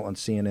K-file on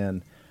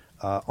CNN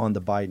on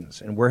the Bidens?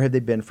 And where have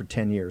they been for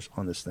 10 years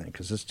on this thing?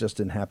 Because this just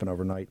didn't happen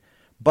overnight.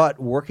 But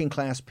working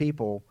class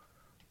people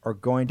are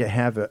going to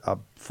have a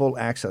full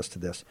access to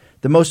this.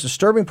 The most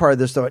disturbing part of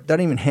this, though, it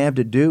doesn't even have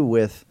to do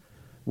with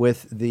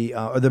the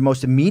or the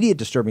most immediate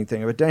disturbing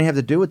thing of it doesn't have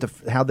to do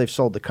with how they've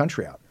sold the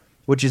country out,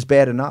 which is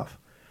bad enough.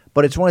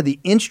 But it's one of the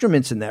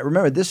instruments in that.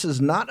 Remember, this is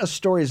not a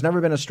story. It's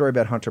never been a story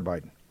about Hunter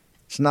Biden.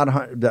 It's not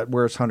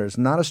where's Hunter. It's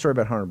not a story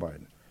about Hunter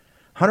Biden.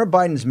 Hunter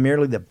Biden is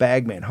merely the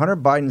bag man. Hunter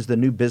Biden's the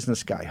new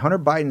business guy. Hunter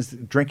Biden's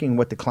drinking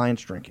what the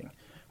client's drinking.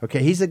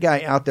 Okay, he's the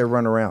guy out there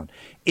running around.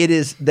 It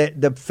is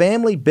the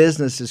family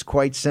business is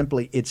quite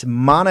simply it's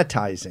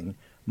monetizing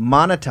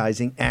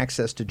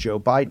access to Joe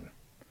Biden.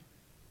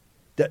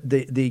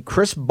 The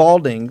Chris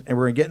Balding, and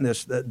we're getting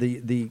this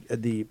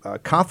the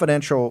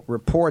confidential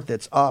report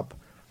that's up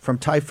from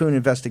Typhoon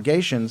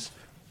Investigations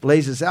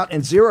lays this out,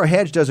 and Zero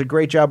Hedge does a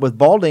great job with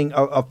Balding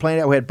of playing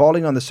out. We had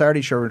Balding on the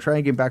Saturday show. We're trying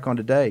to get him back on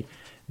today.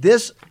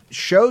 This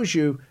shows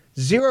you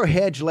Zero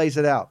Hedge lays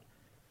it out.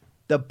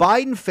 The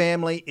Biden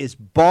family is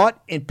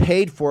bought and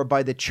paid for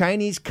by the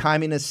Chinese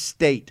Communist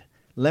state.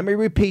 Let me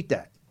repeat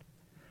that.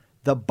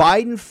 The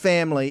Biden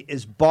family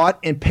is bought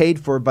and paid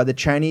for by the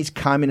Chinese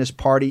Communist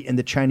Party and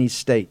the Chinese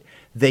state.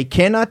 They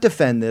cannot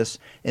defend this,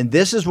 and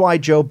this is why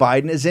Joe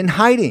Biden is in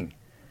hiding.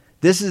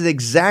 This is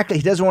exactly,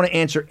 he doesn't want to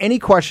answer any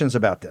questions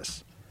about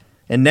this.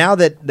 And now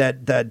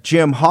that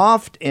Jim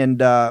Hoft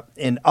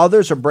and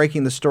others are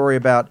breaking the story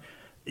about,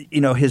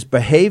 his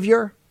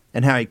behavior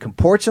and how he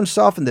comports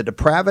himself and the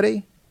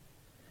depravity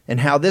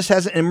and how this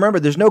hasn't, and remember,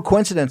 there's no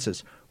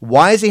coincidences.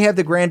 Why does he have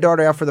the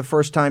granddaughter out for the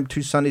first time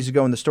 2 Sundays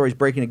ago and the story's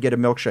breaking to get a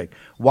milkshake?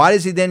 Why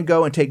does he then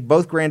go and take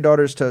both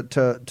granddaughters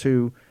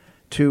to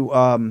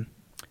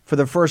for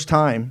the first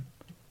time,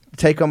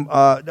 take them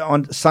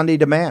on Sunday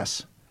to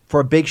Mass for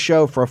a big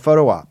show, for a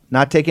photo op.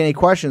 Not taking any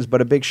questions,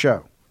 but a big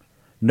show.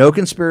 No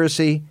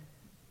conspiracy,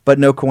 but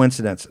no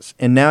coincidences.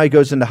 And now he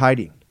goes into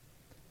hiding.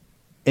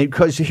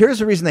 Because here's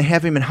the reason they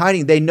have him in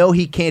hiding. They know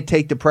he can't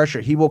take the pressure.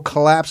 He will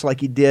collapse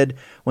like he did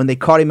when they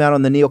caught him out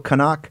on the Neil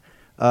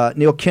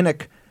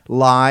Kinnock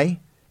lie,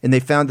 and they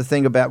found the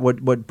thing about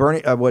what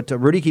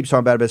Rudy keeps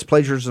talking about his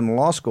plagiarism in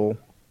law school.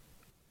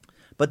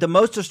 But the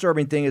most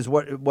disturbing thing is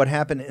what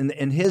happened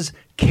in his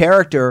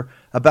character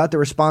about the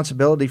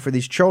responsibility for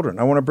these children.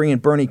 I want to bring in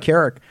Bernie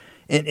Kerik,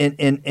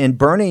 and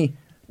Bernie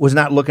was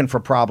not looking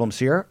for problems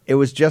here. It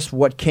was just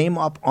what came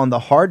up on the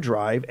hard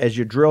drive as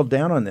you drilled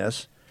down on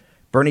this.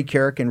 Bernie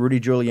Kerik and Rudy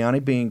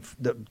Giuliani being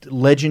the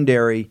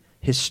legendary,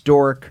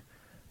 historic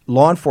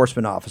law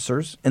enforcement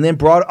officers, and then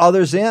brought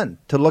others in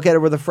to look at it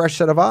with a fresh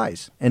set of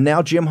eyes. And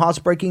now Jim Hoft's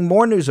breaking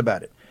more news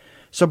about it.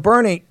 So,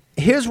 Bernie,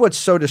 here's what's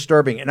so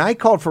disturbing. And I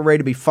called for Ray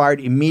to be fired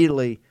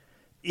immediately,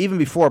 even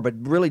before, but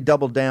really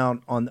doubled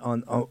down on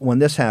when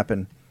this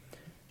happened.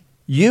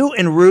 You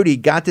and Rudy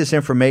got this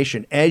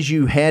information as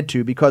you had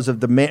to because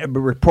of the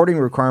reporting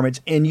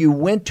requirements, and you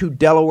went to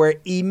Delaware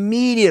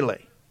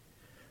immediately.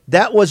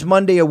 That was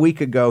Monday a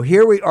week ago.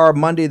 Here we are,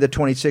 Monday the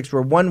 26th.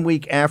 We're 1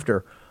 week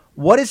after.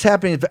 What is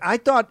happening? I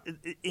thought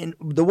in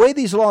the way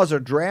these laws are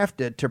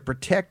drafted to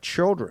protect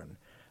children,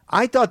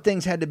 I thought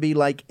things had to be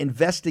like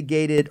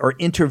investigated or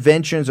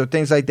interventions or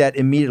things like that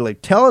immediately.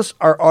 Tell us,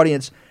 our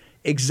audience,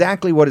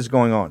 exactly what is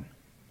going on.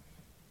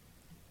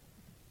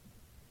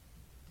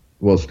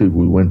 Well, Steve,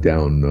 we went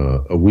down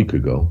a week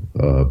ago,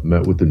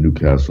 met with the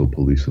Newcastle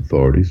police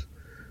authorities.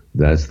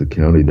 That's the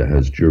county that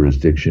has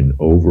jurisdiction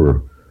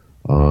over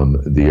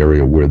the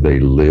area where they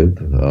live,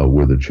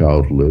 where the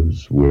child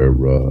lives, where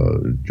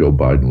Joe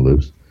Biden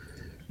lives.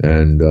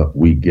 And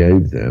we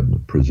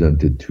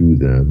presented to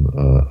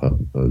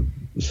them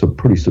some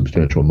pretty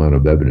substantial amount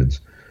of evidence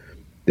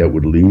that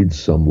would lead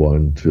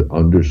someone to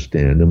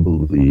understand and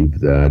believe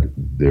that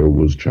there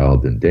was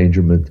child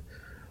endangerment.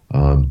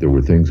 There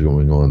were things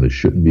going on that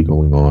shouldn't be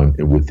going on.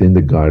 And within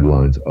the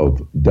guidelines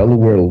of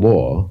Delaware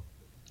law,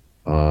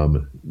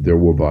 there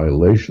were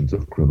violations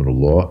of criminal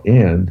law,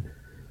 and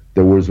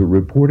there was a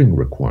reporting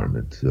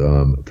requirement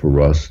for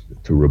us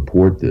to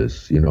report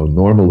this. You know,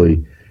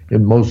 normally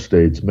in most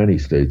states, many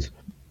states,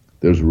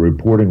 there's a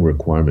reporting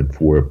requirement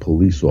for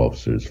police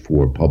officers,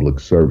 for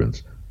public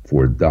servants,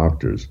 for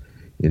doctors.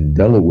 In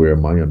Delaware,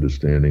 my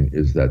understanding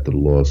is that the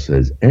law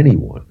says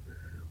anyone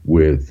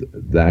with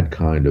that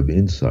kind of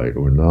insight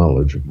or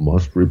knowledge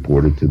must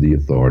report it to the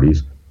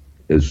authorities.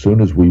 As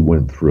soon as we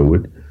went through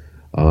it,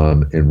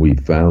 and we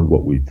found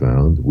what we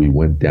found, we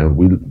went down,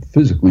 we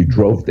physically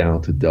drove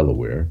down to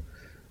Delaware,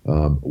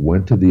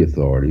 went to the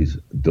authorities,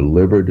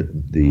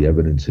 delivered the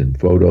evidence in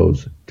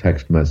photos,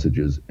 text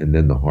messages, and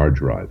then the hard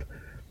drive.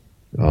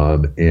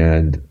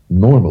 And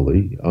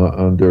normally,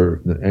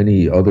 under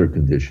any other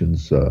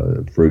conditions,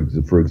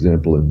 for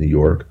example, in New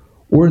York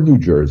or in New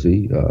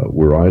Jersey,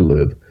 where I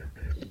live,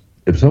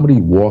 if somebody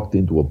walked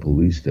into a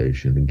police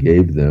station and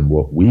gave them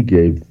what we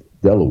gave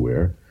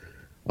Delaware,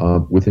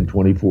 within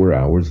 24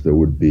 hours, there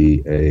would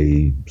be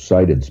a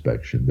site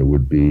inspection. There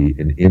would be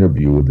an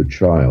interview with the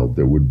child.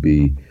 There would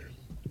be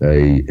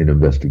an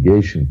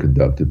investigation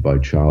conducted by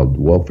Child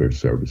Welfare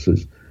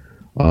Services.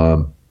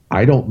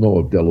 I don't know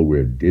if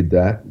Delaware did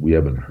that. We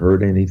haven't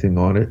heard anything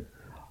on it.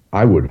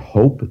 I would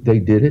hope they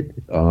did it,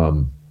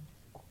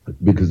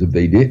 because if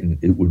they didn't,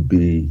 it would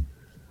be,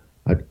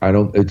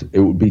 it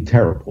would be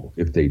terrible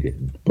if they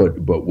didn't. But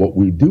what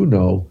we do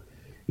know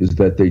is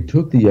that they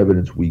took the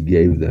evidence we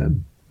gave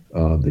them,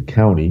 the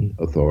county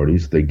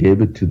authorities, they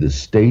gave it to the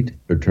state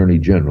attorney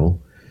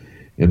general,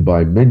 and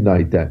by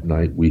midnight that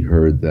night, we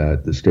heard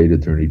that the state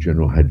attorney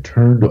general had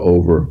turned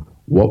over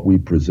what we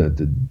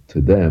presented to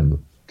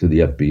them to the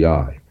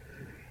FBI.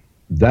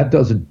 That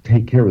doesn't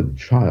take care of the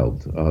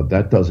child.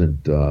 That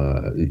doesn't,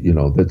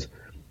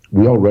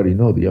 we already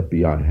know the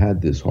FBI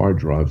had this hard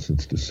drive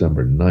since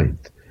December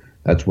 9th.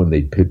 That's when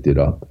they picked it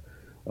up.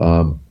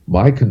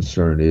 My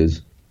concern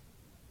is,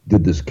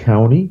 did this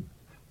county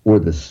or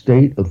the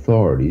state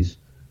authorities,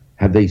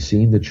 have they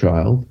seen the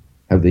child?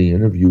 Have they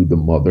interviewed the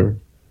mother?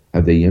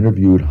 Have they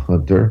interviewed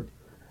Hunter?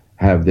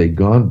 Have they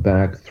gone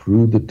back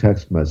through the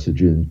text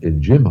message?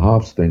 And Jim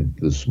Hoft's thing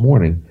this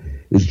morning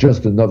is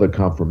just another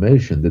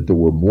confirmation that there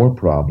were more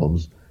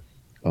problems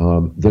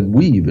than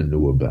we even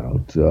knew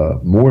about,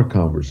 more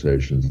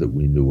conversations that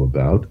we knew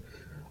about,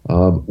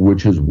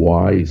 which is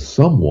why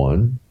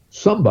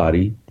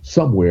somebody,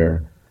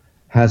 somewhere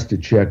has to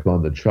check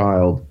on the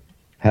child,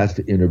 has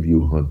to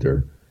interview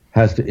Hunter,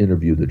 has to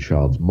interview the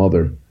child's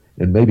mother,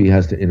 and maybe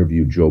has to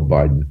interview Joe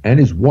Biden and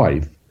his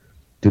wife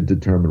to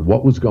determine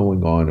what was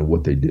going on and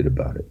what they did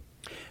about it.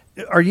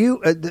 Are you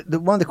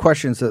one of the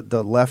questions that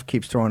the left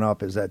keeps throwing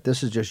up is that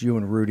this is just you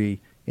and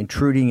Rudy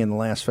intruding in the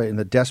last fight in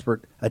the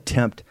desperate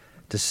attempt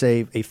to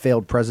save a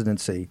failed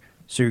presidency.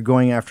 So you're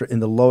going after in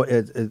the low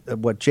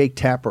what Jake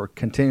Tapper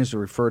continues to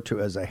refer to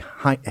as a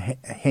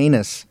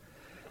heinous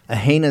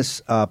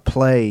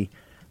play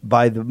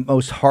by the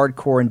most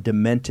hardcore and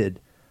demented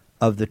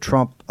of the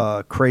Trump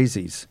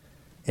crazies,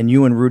 and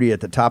you and Rudy at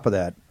the top of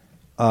that.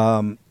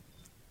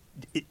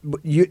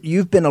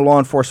 You've been a law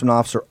enforcement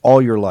officer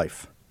all your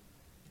life.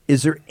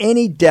 Is there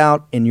any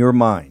doubt in your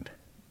mind,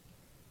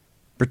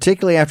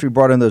 particularly after we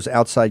brought in those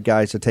outside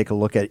guys to take a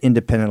look at it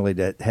independently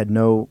that had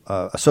no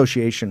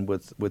association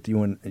with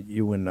you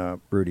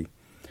and Rudy,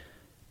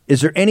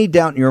 is there any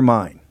doubt in your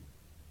mind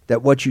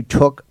that what you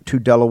took to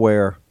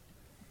Delaware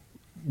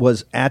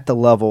was at the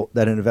level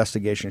that an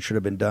investigation should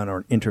have been done or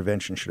an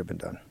intervention should have been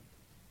done?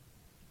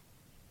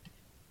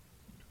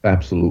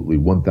 Absolutely,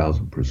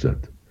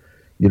 1,000%.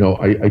 You know,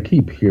 I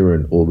keep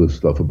hearing all this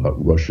stuff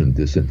about Russian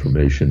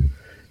disinformation,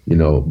 you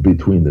know,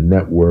 between the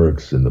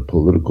networks and the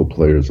political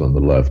players on the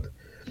left.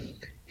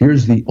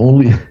 Here's the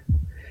only,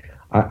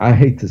 I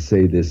hate to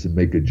say this and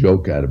make a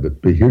joke out of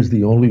it, but here's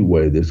the only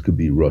way this could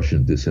be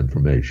Russian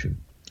disinformation.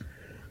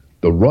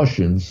 The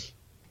Russians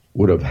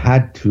would have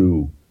had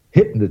to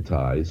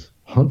hypnotize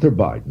Hunter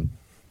Biden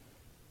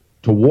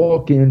to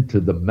walk into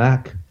the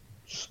Mac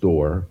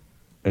store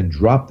and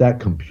drop that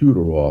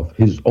computer off,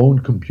 his own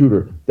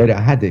computer, that I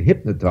had to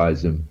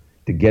hypnotize him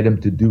to get him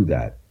to do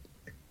that.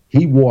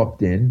 He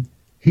walked in,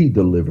 he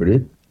delivered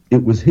it,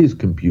 it was his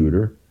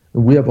computer,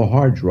 and we have a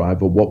hard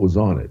drive of what was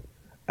on it,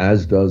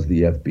 as does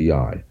the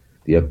FBI.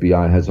 The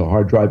FBI has a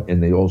hard drive,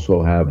 and they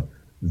also have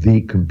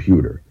the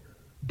computer.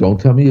 Don't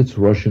tell me it's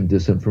Russian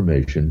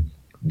disinformation.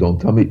 Don't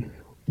tell me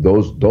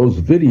those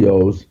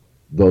videos,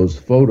 those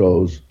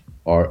photos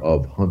are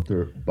of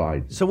Hunter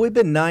Biden. So we've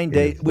been 9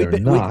 days. We've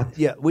been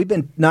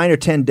 9 or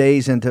 10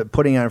 days into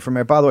putting on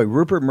information. By the way,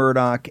 Rupert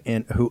Murdoch,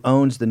 who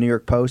owns the New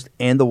York Post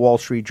and the Wall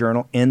Street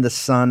Journal and the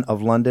Sun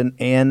of London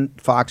and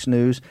Fox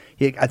News,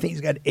 I think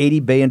he's got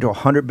 $80 billion to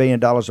 $100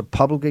 billion of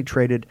publicly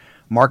traded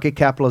market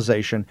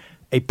capitalization.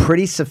 A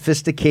pretty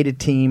sophisticated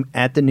team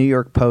at the New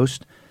York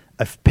Post,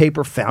 a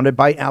paper founded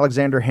by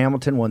Alexander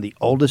Hamilton, one of the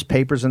oldest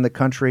papers in the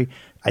country.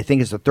 I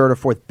think it's the third or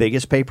fourth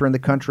biggest paper in the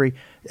country.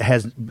 It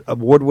has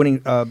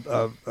award-winning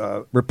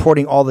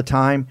reporting all the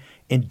time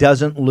and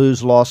doesn't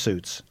lose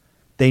lawsuits.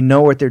 They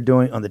know what they're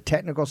doing on the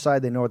technical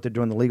side. They know what they're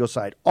doing on the legal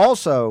side.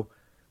 Also,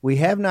 we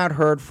have not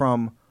heard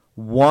from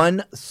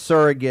one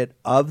surrogate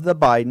of the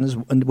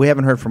Bidens. We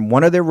haven't heard from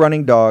one of their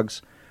running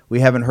dogs.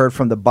 We haven't heard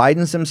from the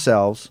Bidens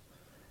themselves.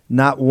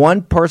 Not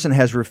one person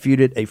has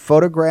refuted a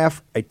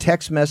photograph, a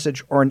text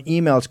message, or an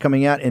email that's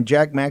coming out. And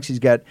Jack Maxey's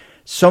got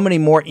so many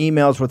more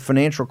emails with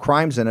financial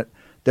crimes in it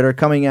that are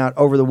coming out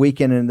over the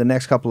weekend and in the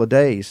next couple of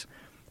days.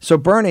 So,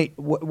 Bernie,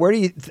 where do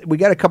you? We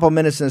got a couple of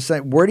minutes in a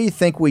second. Where do you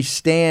think we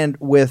stand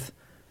with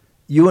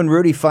you and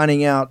Rudy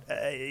finding out?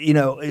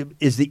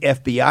 Is the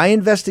FBI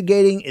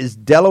investigating? Is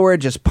Delaware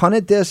just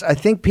punted this? I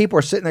think people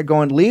are sitting there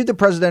going, leave the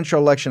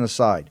presidential election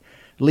aside.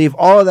 Leave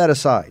all of that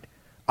aside.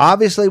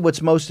 Obviously,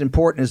 what's most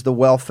important is the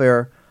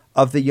welfare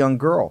of the young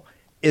girl.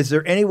 Is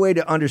there any way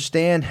to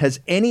understand, has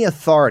any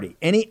authority,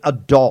 any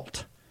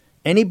adult,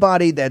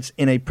 anybody that's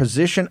in a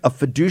position of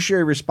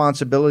fiduciary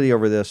responsibility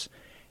over this,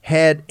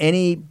 had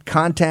any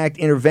contact,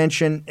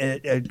 intervention,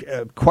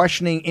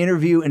 questioning,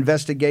 interview,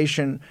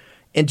 investigation?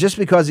 And just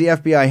because the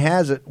FBI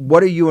has it,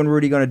 what are you and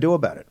Rudy going to do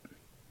about it?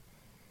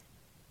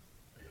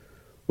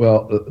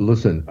 Well,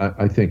 listen,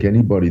 I think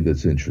anybody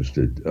that's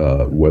interested,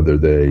 whether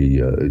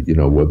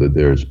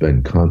there's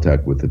been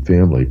contact with the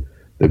family,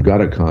 they've got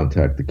to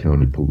contact the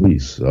county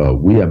police.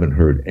 We haven't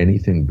heard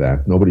anything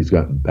back. Nobody's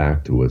gotten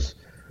back to us.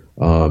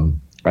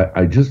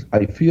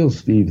 I feel,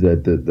 Steve,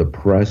 that the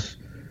press,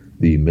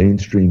 the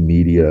mainstream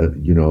media,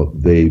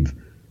 they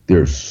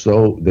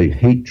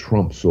hate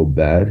Trump so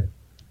bad,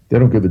 they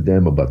don't give a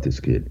damn about this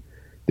kid.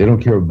 They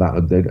don't care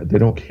about they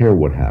don't care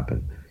what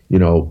happened.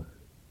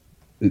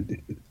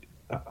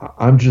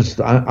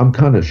 I'm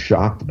kind of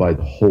shocked by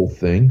the whole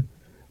thing,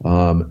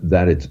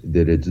 that it's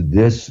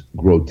this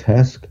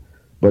grotesque.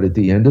 But at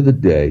the end of the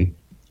day,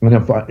 and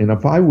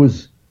if I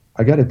was,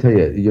 I got to tell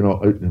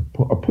you,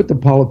 put the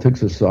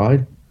politics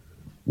aside.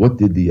 What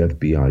did the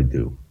FBI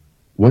do?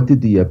 What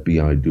did the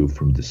FBI do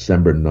from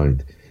December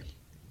 9th?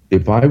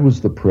 If I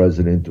was the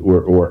president,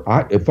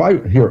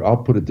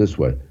 I'll put it this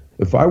way: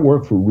 if I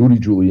worked for Rudy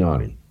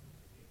Giuliani,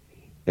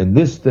 and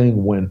this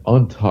thing went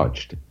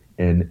untouched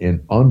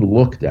and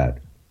unlooked at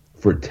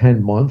for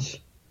 10 months,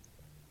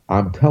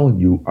 I'm telling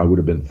you, I would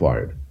have been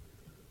fired.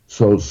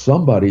 So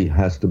somebody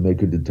has to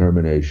make a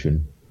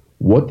determination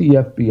what the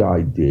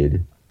FBI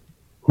did,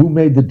 who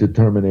made the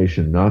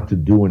determination not to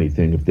do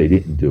anything if they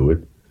didn't do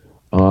it,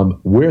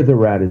 where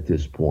they're at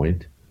this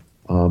point.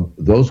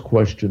 Those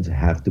questions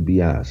have to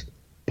be asked.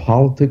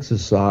 Politics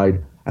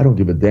aside, I don't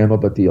give a damn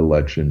about the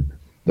election.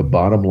 The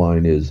bottom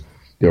line is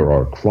there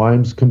are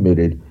crimes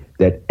committed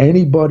that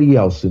anybody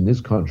else in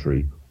this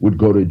country would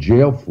go to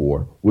jail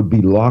for, would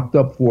be locked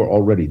up for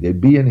already.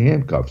 They'd be in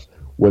handcuffs,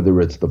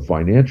 whether it's the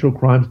financial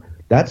crimes.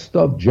 That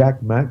stuff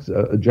Jack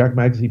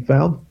Maxey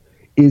found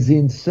is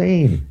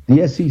insane.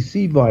 The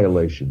SEC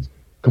violations,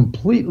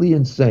 completely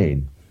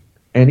insane.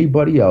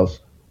 Anybody else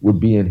would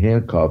be in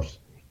handcuffs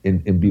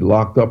and be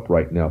locked up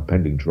right now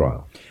pending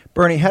trial.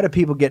 Bernie, how do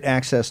people get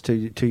access to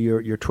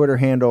your Twitter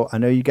handle? I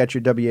know you got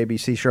your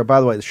WABC show. By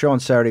the way, the show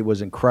on Saturday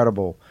was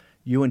incredible.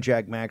 you and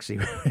Jack Maxey.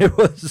 It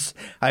was.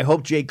 I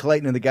hope Jay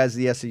Clayton and the guys at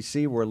the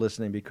SEC were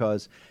listening,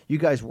 because you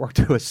guys worked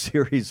through a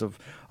series of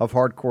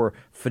hardcore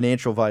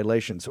financial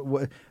violations.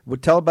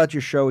 Tell about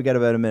your show. We got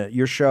about a minute.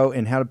 Your show,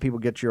 and how do people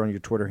get you on your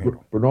Twitter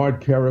handle?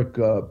 Bernard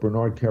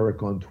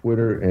Kerik on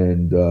Twitter,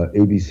 and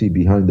ABC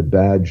Behind the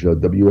Badge,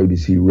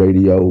 WABC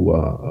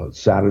Radio,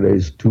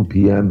 Saturdays 2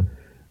 p.m.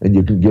 And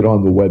you can get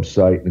on the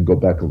website and go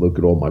back and look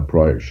at all my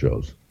prior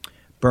shows.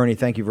 Bernie,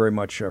 thank you very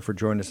much for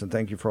joining us, and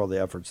thank you for all the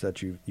efforts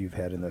that you've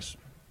had in this.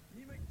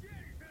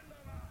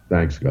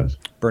 Thanks, guys.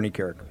 Bernie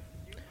Kerik,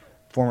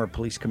 former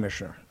police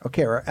commissioner.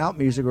 Okay, our out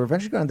music, we're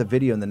eventually going to have the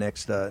video in the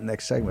next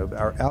segment.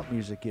 Our out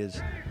music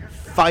is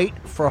Fight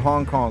for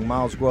Hong Kong,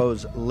 Miles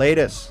Guo's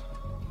latest.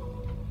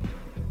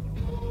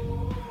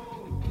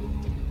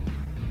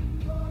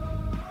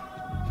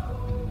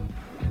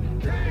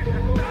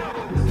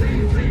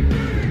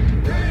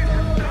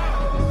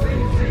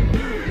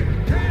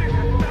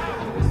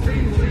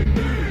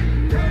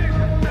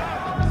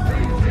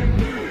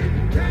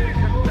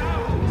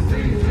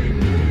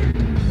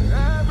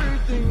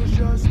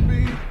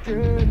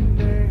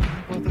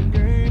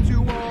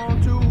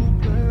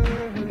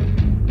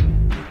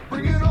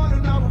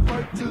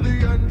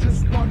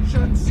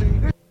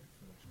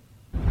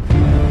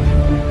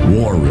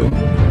 War Room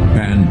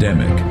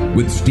Pandemic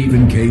with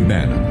Stephen K.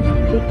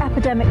 Bannon. The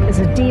epidemic is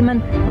a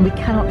demon, and we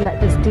cannot let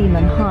this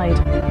demon hide.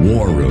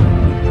 War Room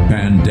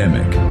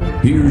Pandemic.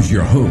 Here's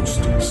your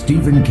host,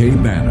 Stephen K.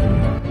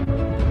 Bannon.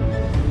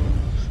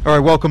 All right,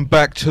 welcome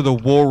back to the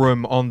War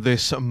Room on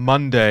this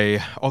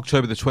Monday,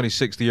 October the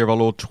 26th, the year of our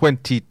Lord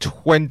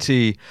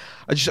 2020.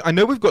 I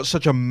know we've got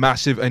such a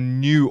massive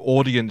and new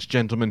audience,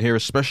 gentlemen, here,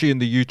 especially in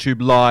the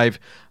YouTube Live.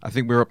 I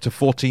think we're up to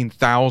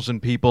 14,000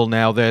 people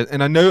now there.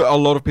 And I know a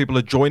lot of people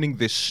are joining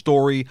this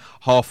story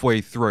halfway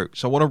through.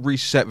 So I want to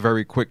reset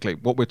very quickly.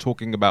 What we're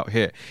talking about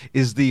here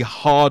is the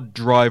hard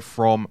drive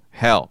from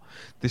hell.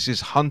 This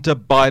is Hunter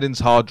Biden's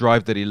hard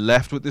drive that he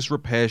left with this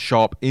repair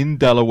shop in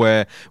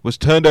Delaware, was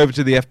turned over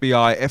to the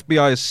FBI.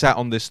 FBI has sat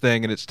on this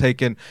thing, and it's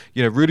taken,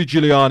 Rudy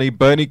Giuliani,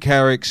 Bernie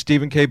Kerik,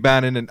 Stephen K.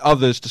 Bannon, and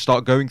others to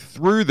start going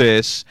through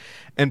this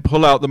and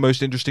pull out the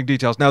most interesting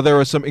details. Now, there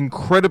are some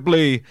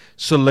incredibly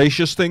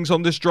salacious things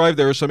on this drive.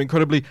 There are some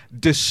incredibly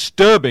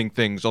disturbing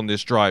things on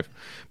this drive.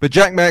 But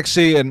Jack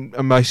Maxey and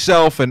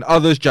myself and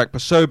others, Jack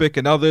Posobiec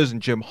and others,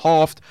 and Jim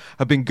Hoft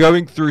have been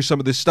going through some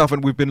of this stuff,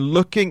 and we've been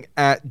looking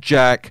at,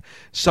 Jack,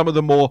 some of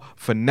the more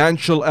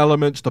financial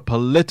elements, the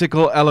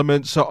political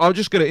elements. So I'm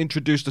just going to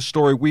introduce the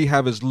story we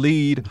have as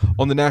lead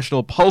on the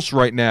National Pulse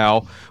right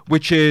now,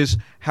 which is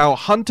how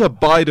Hunter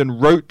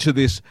Biden wrote to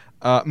this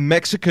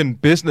Mexican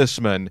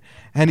businessman,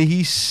 and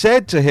he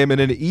said to him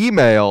in an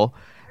email,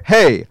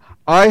 "Hey,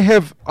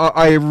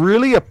 I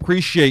really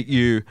appreciate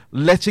you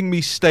letting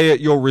me stay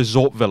at your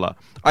resort villa.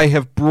 I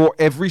have brought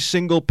every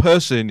single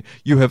person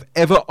you have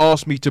ever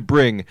asked me to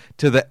bring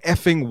to the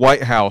effing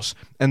White House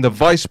and the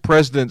vice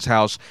president's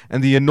house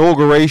and the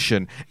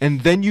inauguration,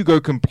 and then you go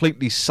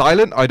completely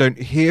silent. I don't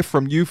hear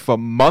from you for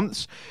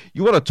months.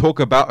 You want to talk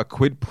about a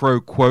quid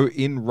pro quo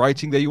in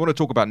writing there? You want to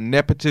talk about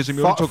nepotism?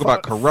 You want to talk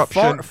about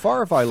corruption?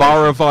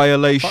 FARA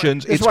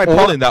violations. It's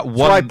all in that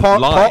one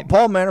line.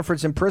 Paul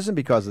Manafort's in prison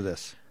because of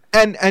this.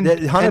 And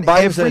Hunter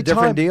Biden's in a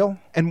different deal.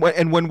 And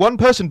when one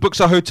person books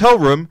a hotel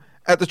room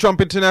at the Trump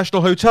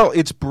International Hotel,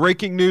 it's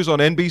breaking news on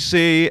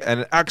NBC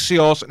and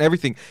Axios and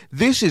everything.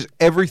 This is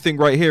everything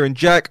right here. And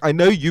Jack, I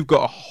know you've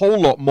got a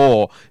whole lot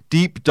more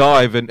deep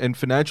dive and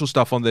financial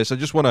stuff on this. I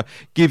just want to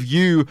give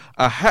you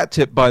a hat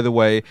tip, by the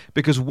way,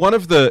 because one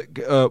of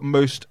the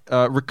most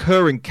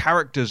recurring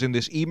characters in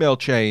this email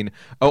chain,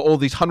 all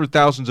these hundred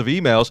thousands of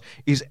emails,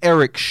 is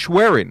Eric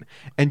Schwerin.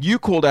 And you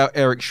called out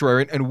Eric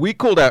Schwerin, and we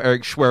called out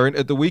Eric Schwerin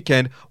at the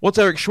weekend. What's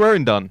Eric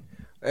Schwerin done?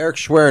 Eric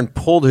Schwerin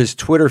pulled his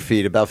Twitter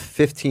feed about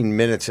 15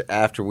 minutes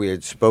after we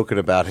had spoken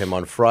about him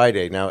on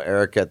Friday. Now,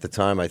 Eric at the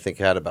time, I think,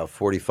 had about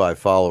 45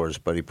 followers,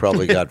 but he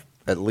probably got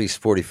at least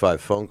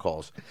 45 phone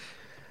calls.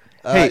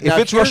 Hey, if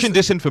it's Russian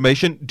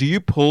disinformation, do you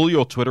pull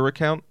your Twitter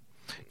account?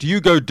 Do you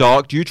go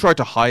dark? Do you try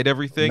to hide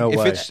everything? No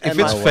way. If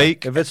it's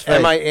fake,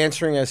 am I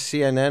answering as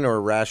CNN or a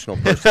rational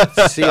person?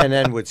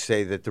 CNN would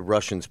say that the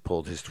Russians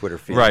pulled his Twitter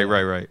feed.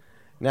 Right.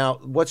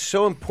 Now, what's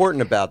so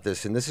important about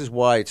this, and this is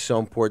why it's so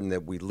important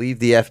that we leave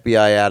the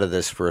FBI out of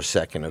this for a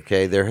second,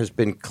 okay? There has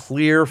been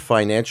clear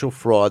financial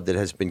fraud that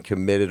has been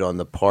committed on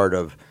the part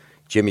of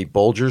Jimmy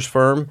Bolger's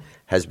firm,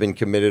 has been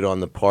committed on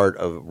the part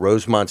of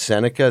Rosemont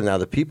Seneca. Now,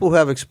 the people who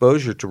have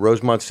exposure to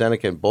Rosemont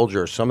Seneca and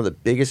Bolger are some of the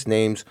biggest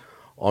names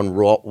on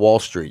Wall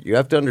Street. You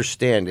have to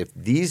understand, if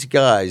these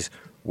guys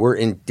were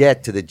in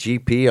debt to the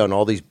GP on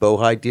all these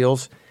Bohai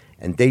deals,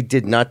 and they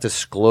did not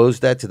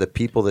disclose that to the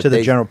people that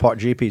GP's general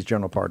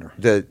partner.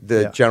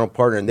 The general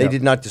partner. And they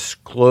did not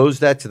disclose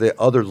that to the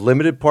other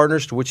limited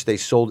partners to which they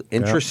sold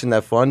interest in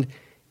that fund.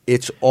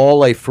 It's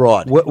all a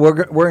fraud. We're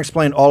going to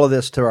explain all of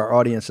this to our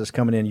audience that's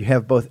coming in. You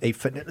have both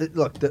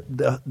look,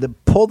 the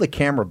pull the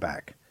camera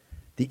back.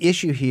 The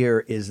issue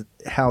here is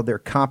how they're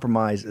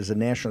compromised as a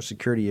national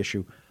security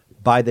issue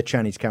by the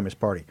Chinese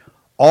Communist Party.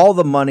 all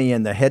the money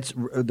and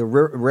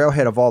the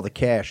railhead of all the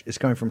cash is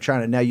coming from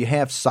China. Now you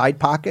have side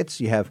pockets.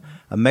 You have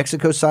a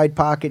Mexico side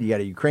pocket. You got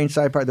a Ukraine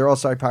side pocket. They're all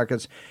side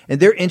pockets, and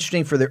they're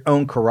interesting for their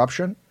own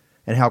corruption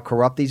and how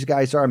corrupt these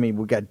guys are. I mean,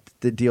 we got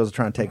the deals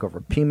trying to take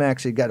over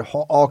Pemex. You got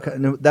all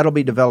that'll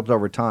be developed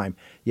over time.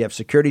 You have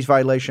securities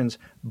violations,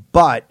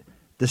 but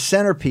the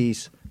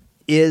centerpiece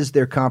is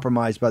their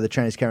compromise by the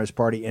Chinese Communist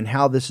Party and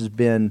how this has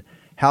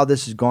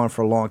gone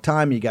for a long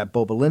time. You got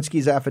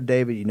Bobulinski's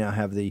affidavit. You now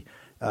have the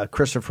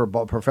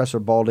Professor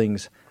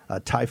Balding's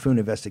Typhoon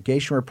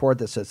investigation report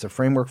that sets the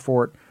framework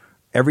for it.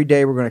 Every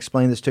day we're going to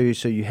explain this to you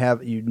so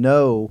you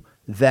know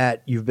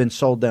that you've been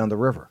sold down the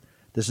river.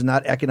 This is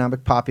not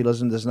economic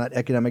populism. This is not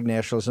economic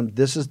nationalism.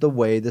 This is the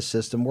way the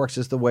system works.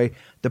 This is the way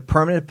the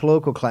permanent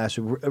political class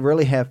who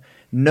really have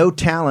no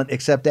talent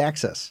except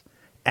access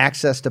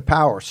to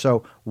power.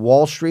 So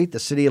Wall Street, the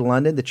City of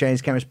London, the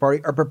Chinese Communist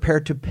Party are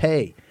prepared to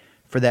pay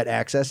for that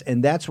access,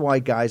 and that's why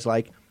guys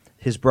like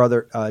his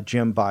brother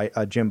James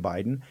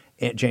Biden,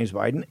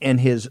 and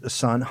his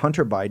son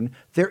Hunter Biden,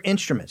 they're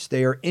instruments.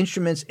 They are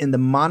instruments in the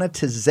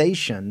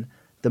monetization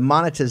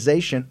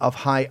of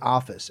high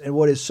office. And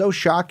what is so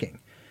shocking,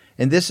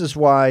 and this is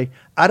why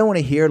I don't want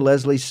to hear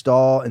Leslie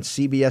Stahl and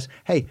CBS,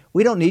 hey,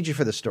 we don't need you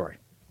for the story.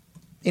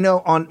 You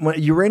know, on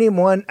Uranium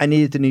One, I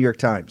needed the New York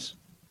Times.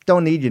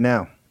 Don't need you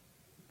now.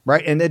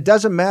 Right? And it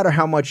doesn't matter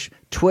how much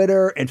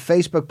Twitter and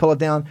Facebook pull it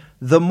down.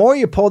 The more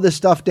you pull this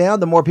stuff down,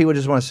 the more people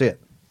just want to see it.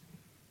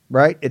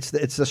 Right? It's the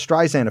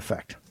Streisand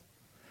effect.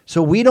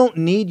 So we don't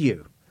need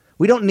you.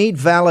 We don't need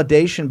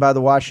validation by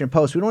the Washington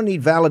Post. We don't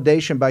need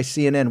validation by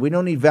CNN. We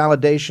don't need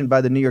validation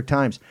by the New York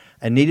Times.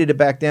 I needed it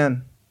back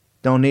then.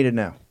 Don't need it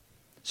now.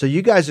 So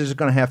you guys are just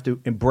going to have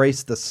to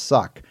embrace the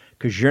suck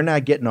because you're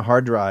not getting a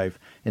hard drive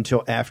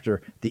until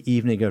after the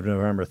evening of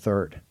November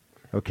 3rd.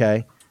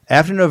 Okay?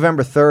 After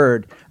November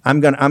 3rd, I'm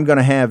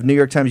gonna have New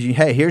York Times.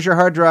 Hey, here's your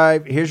hard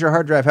drive. Here's your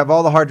hard drive. Have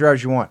all the hard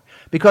drives you want.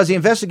 Because the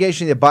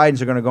investigation of the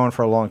Bidens are going to go on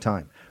for a long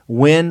time.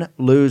 Win,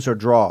 lose, or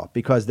draw.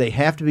 Because they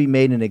have to be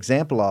made an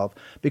example of.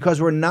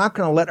 Because we're not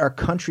going to let our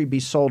country be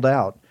sold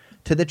out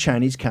to the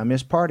Chinese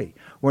Communist Party.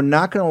 We're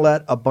not going to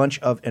let a bunch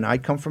of, and I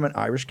come from an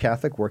Irish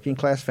Catholic working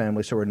class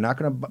family, so we're not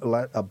going to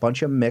let a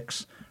bunch of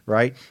mix,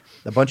 right?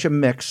 A bunch of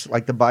mix,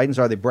 like the Bidens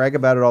are. They brag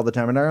about it all the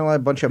time. We're not going to let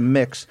a bunch of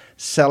mix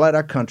sell out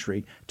our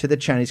country to the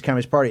Chinese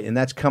Communist Party, and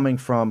that's coming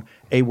from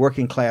a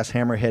working class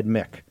hammerhead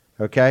Mick,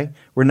 okay?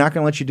 We're not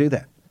going to let you do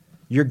that.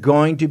 You're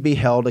going to be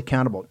held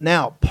accountable.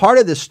 Now, part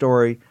of this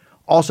story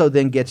also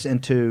then gets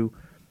into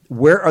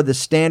where are the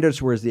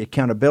standards, where's the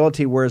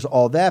accountability, where's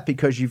all that,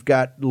 because you've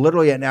got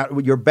literally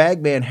your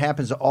bag man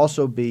happens to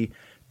also be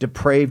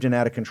depraved and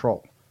out of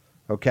control.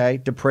 Okay,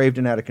 depraved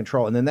and out of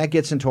control. And then that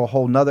gets into a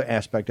whole nother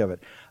aspect of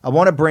it. I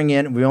want to bring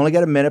in, we only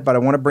got a minute, but I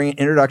want to bring an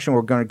introduction.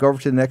 We're going to go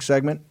over to the next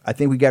segment. I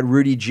think we got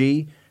Rudy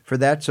G for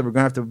that, so we're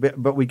going to have to,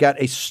 but we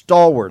got a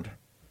stalwart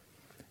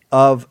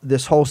of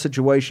this whole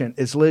situation.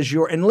 It's Liz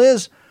Ure. And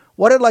Liz,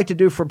 what I'd like to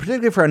do,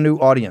 particularly for our new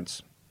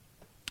audience,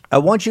 I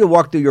want you to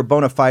walk through your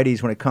bona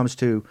fides when it comes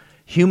to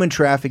human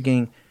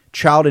trafficking,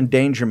 child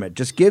endangerment.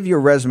 Just give your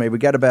resume. We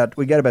got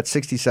about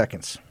 60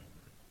 seconds.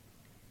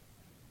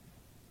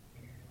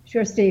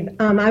 Sure, Steve.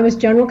 I was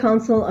general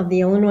counsel of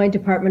the Illinois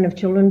Department of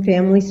Children and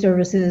Family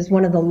Services,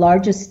 one of the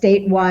largest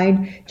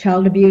statewide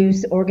child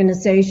abuse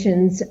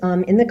organizations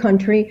in the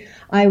country.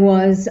 I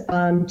was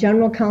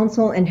general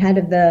counsel and head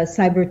of the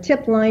cyber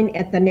tip line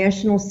at the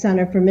National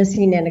Center for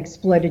Missing and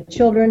Exploited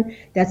Children.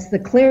 That's the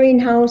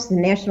clearinghouse, the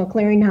National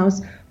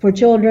Clearinghouse for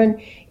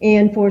Children.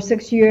 And for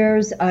 6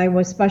 years, I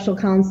was special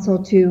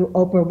counsel to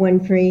Oprah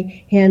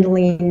Winfrey,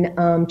 handling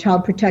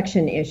child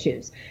protection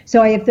issues.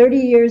 So I have 30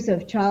 years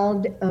of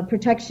child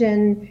protection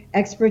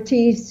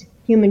expertise,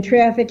 human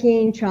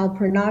trafficking, child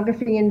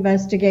pornography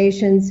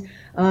investigations.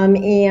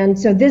 And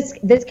so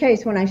this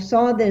case, when I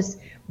saw this,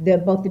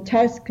 both the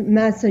text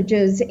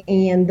messages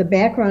and the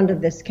background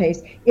of this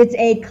case, it's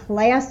a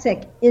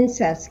classic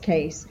incest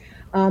case.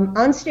 On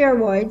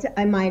steroids,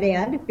 I might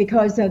add,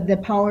 because of the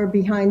power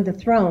behind the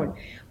throne.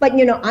 But,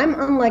 I'm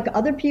unlike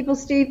other people,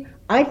 Steve.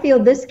 I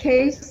feel this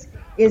case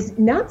is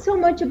not so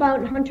much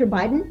about Hunter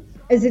Biden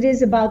as it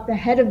is about the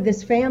head of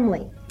this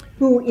family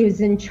who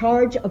is in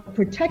charge of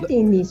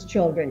protecting these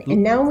children.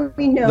 And now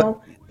we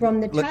know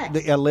from the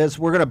text. Liz,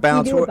 we're going to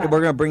bounce. We're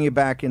going to bring you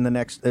back in the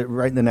next,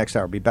 right in the next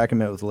hour. Be back in a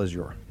minute with Liz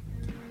Ure.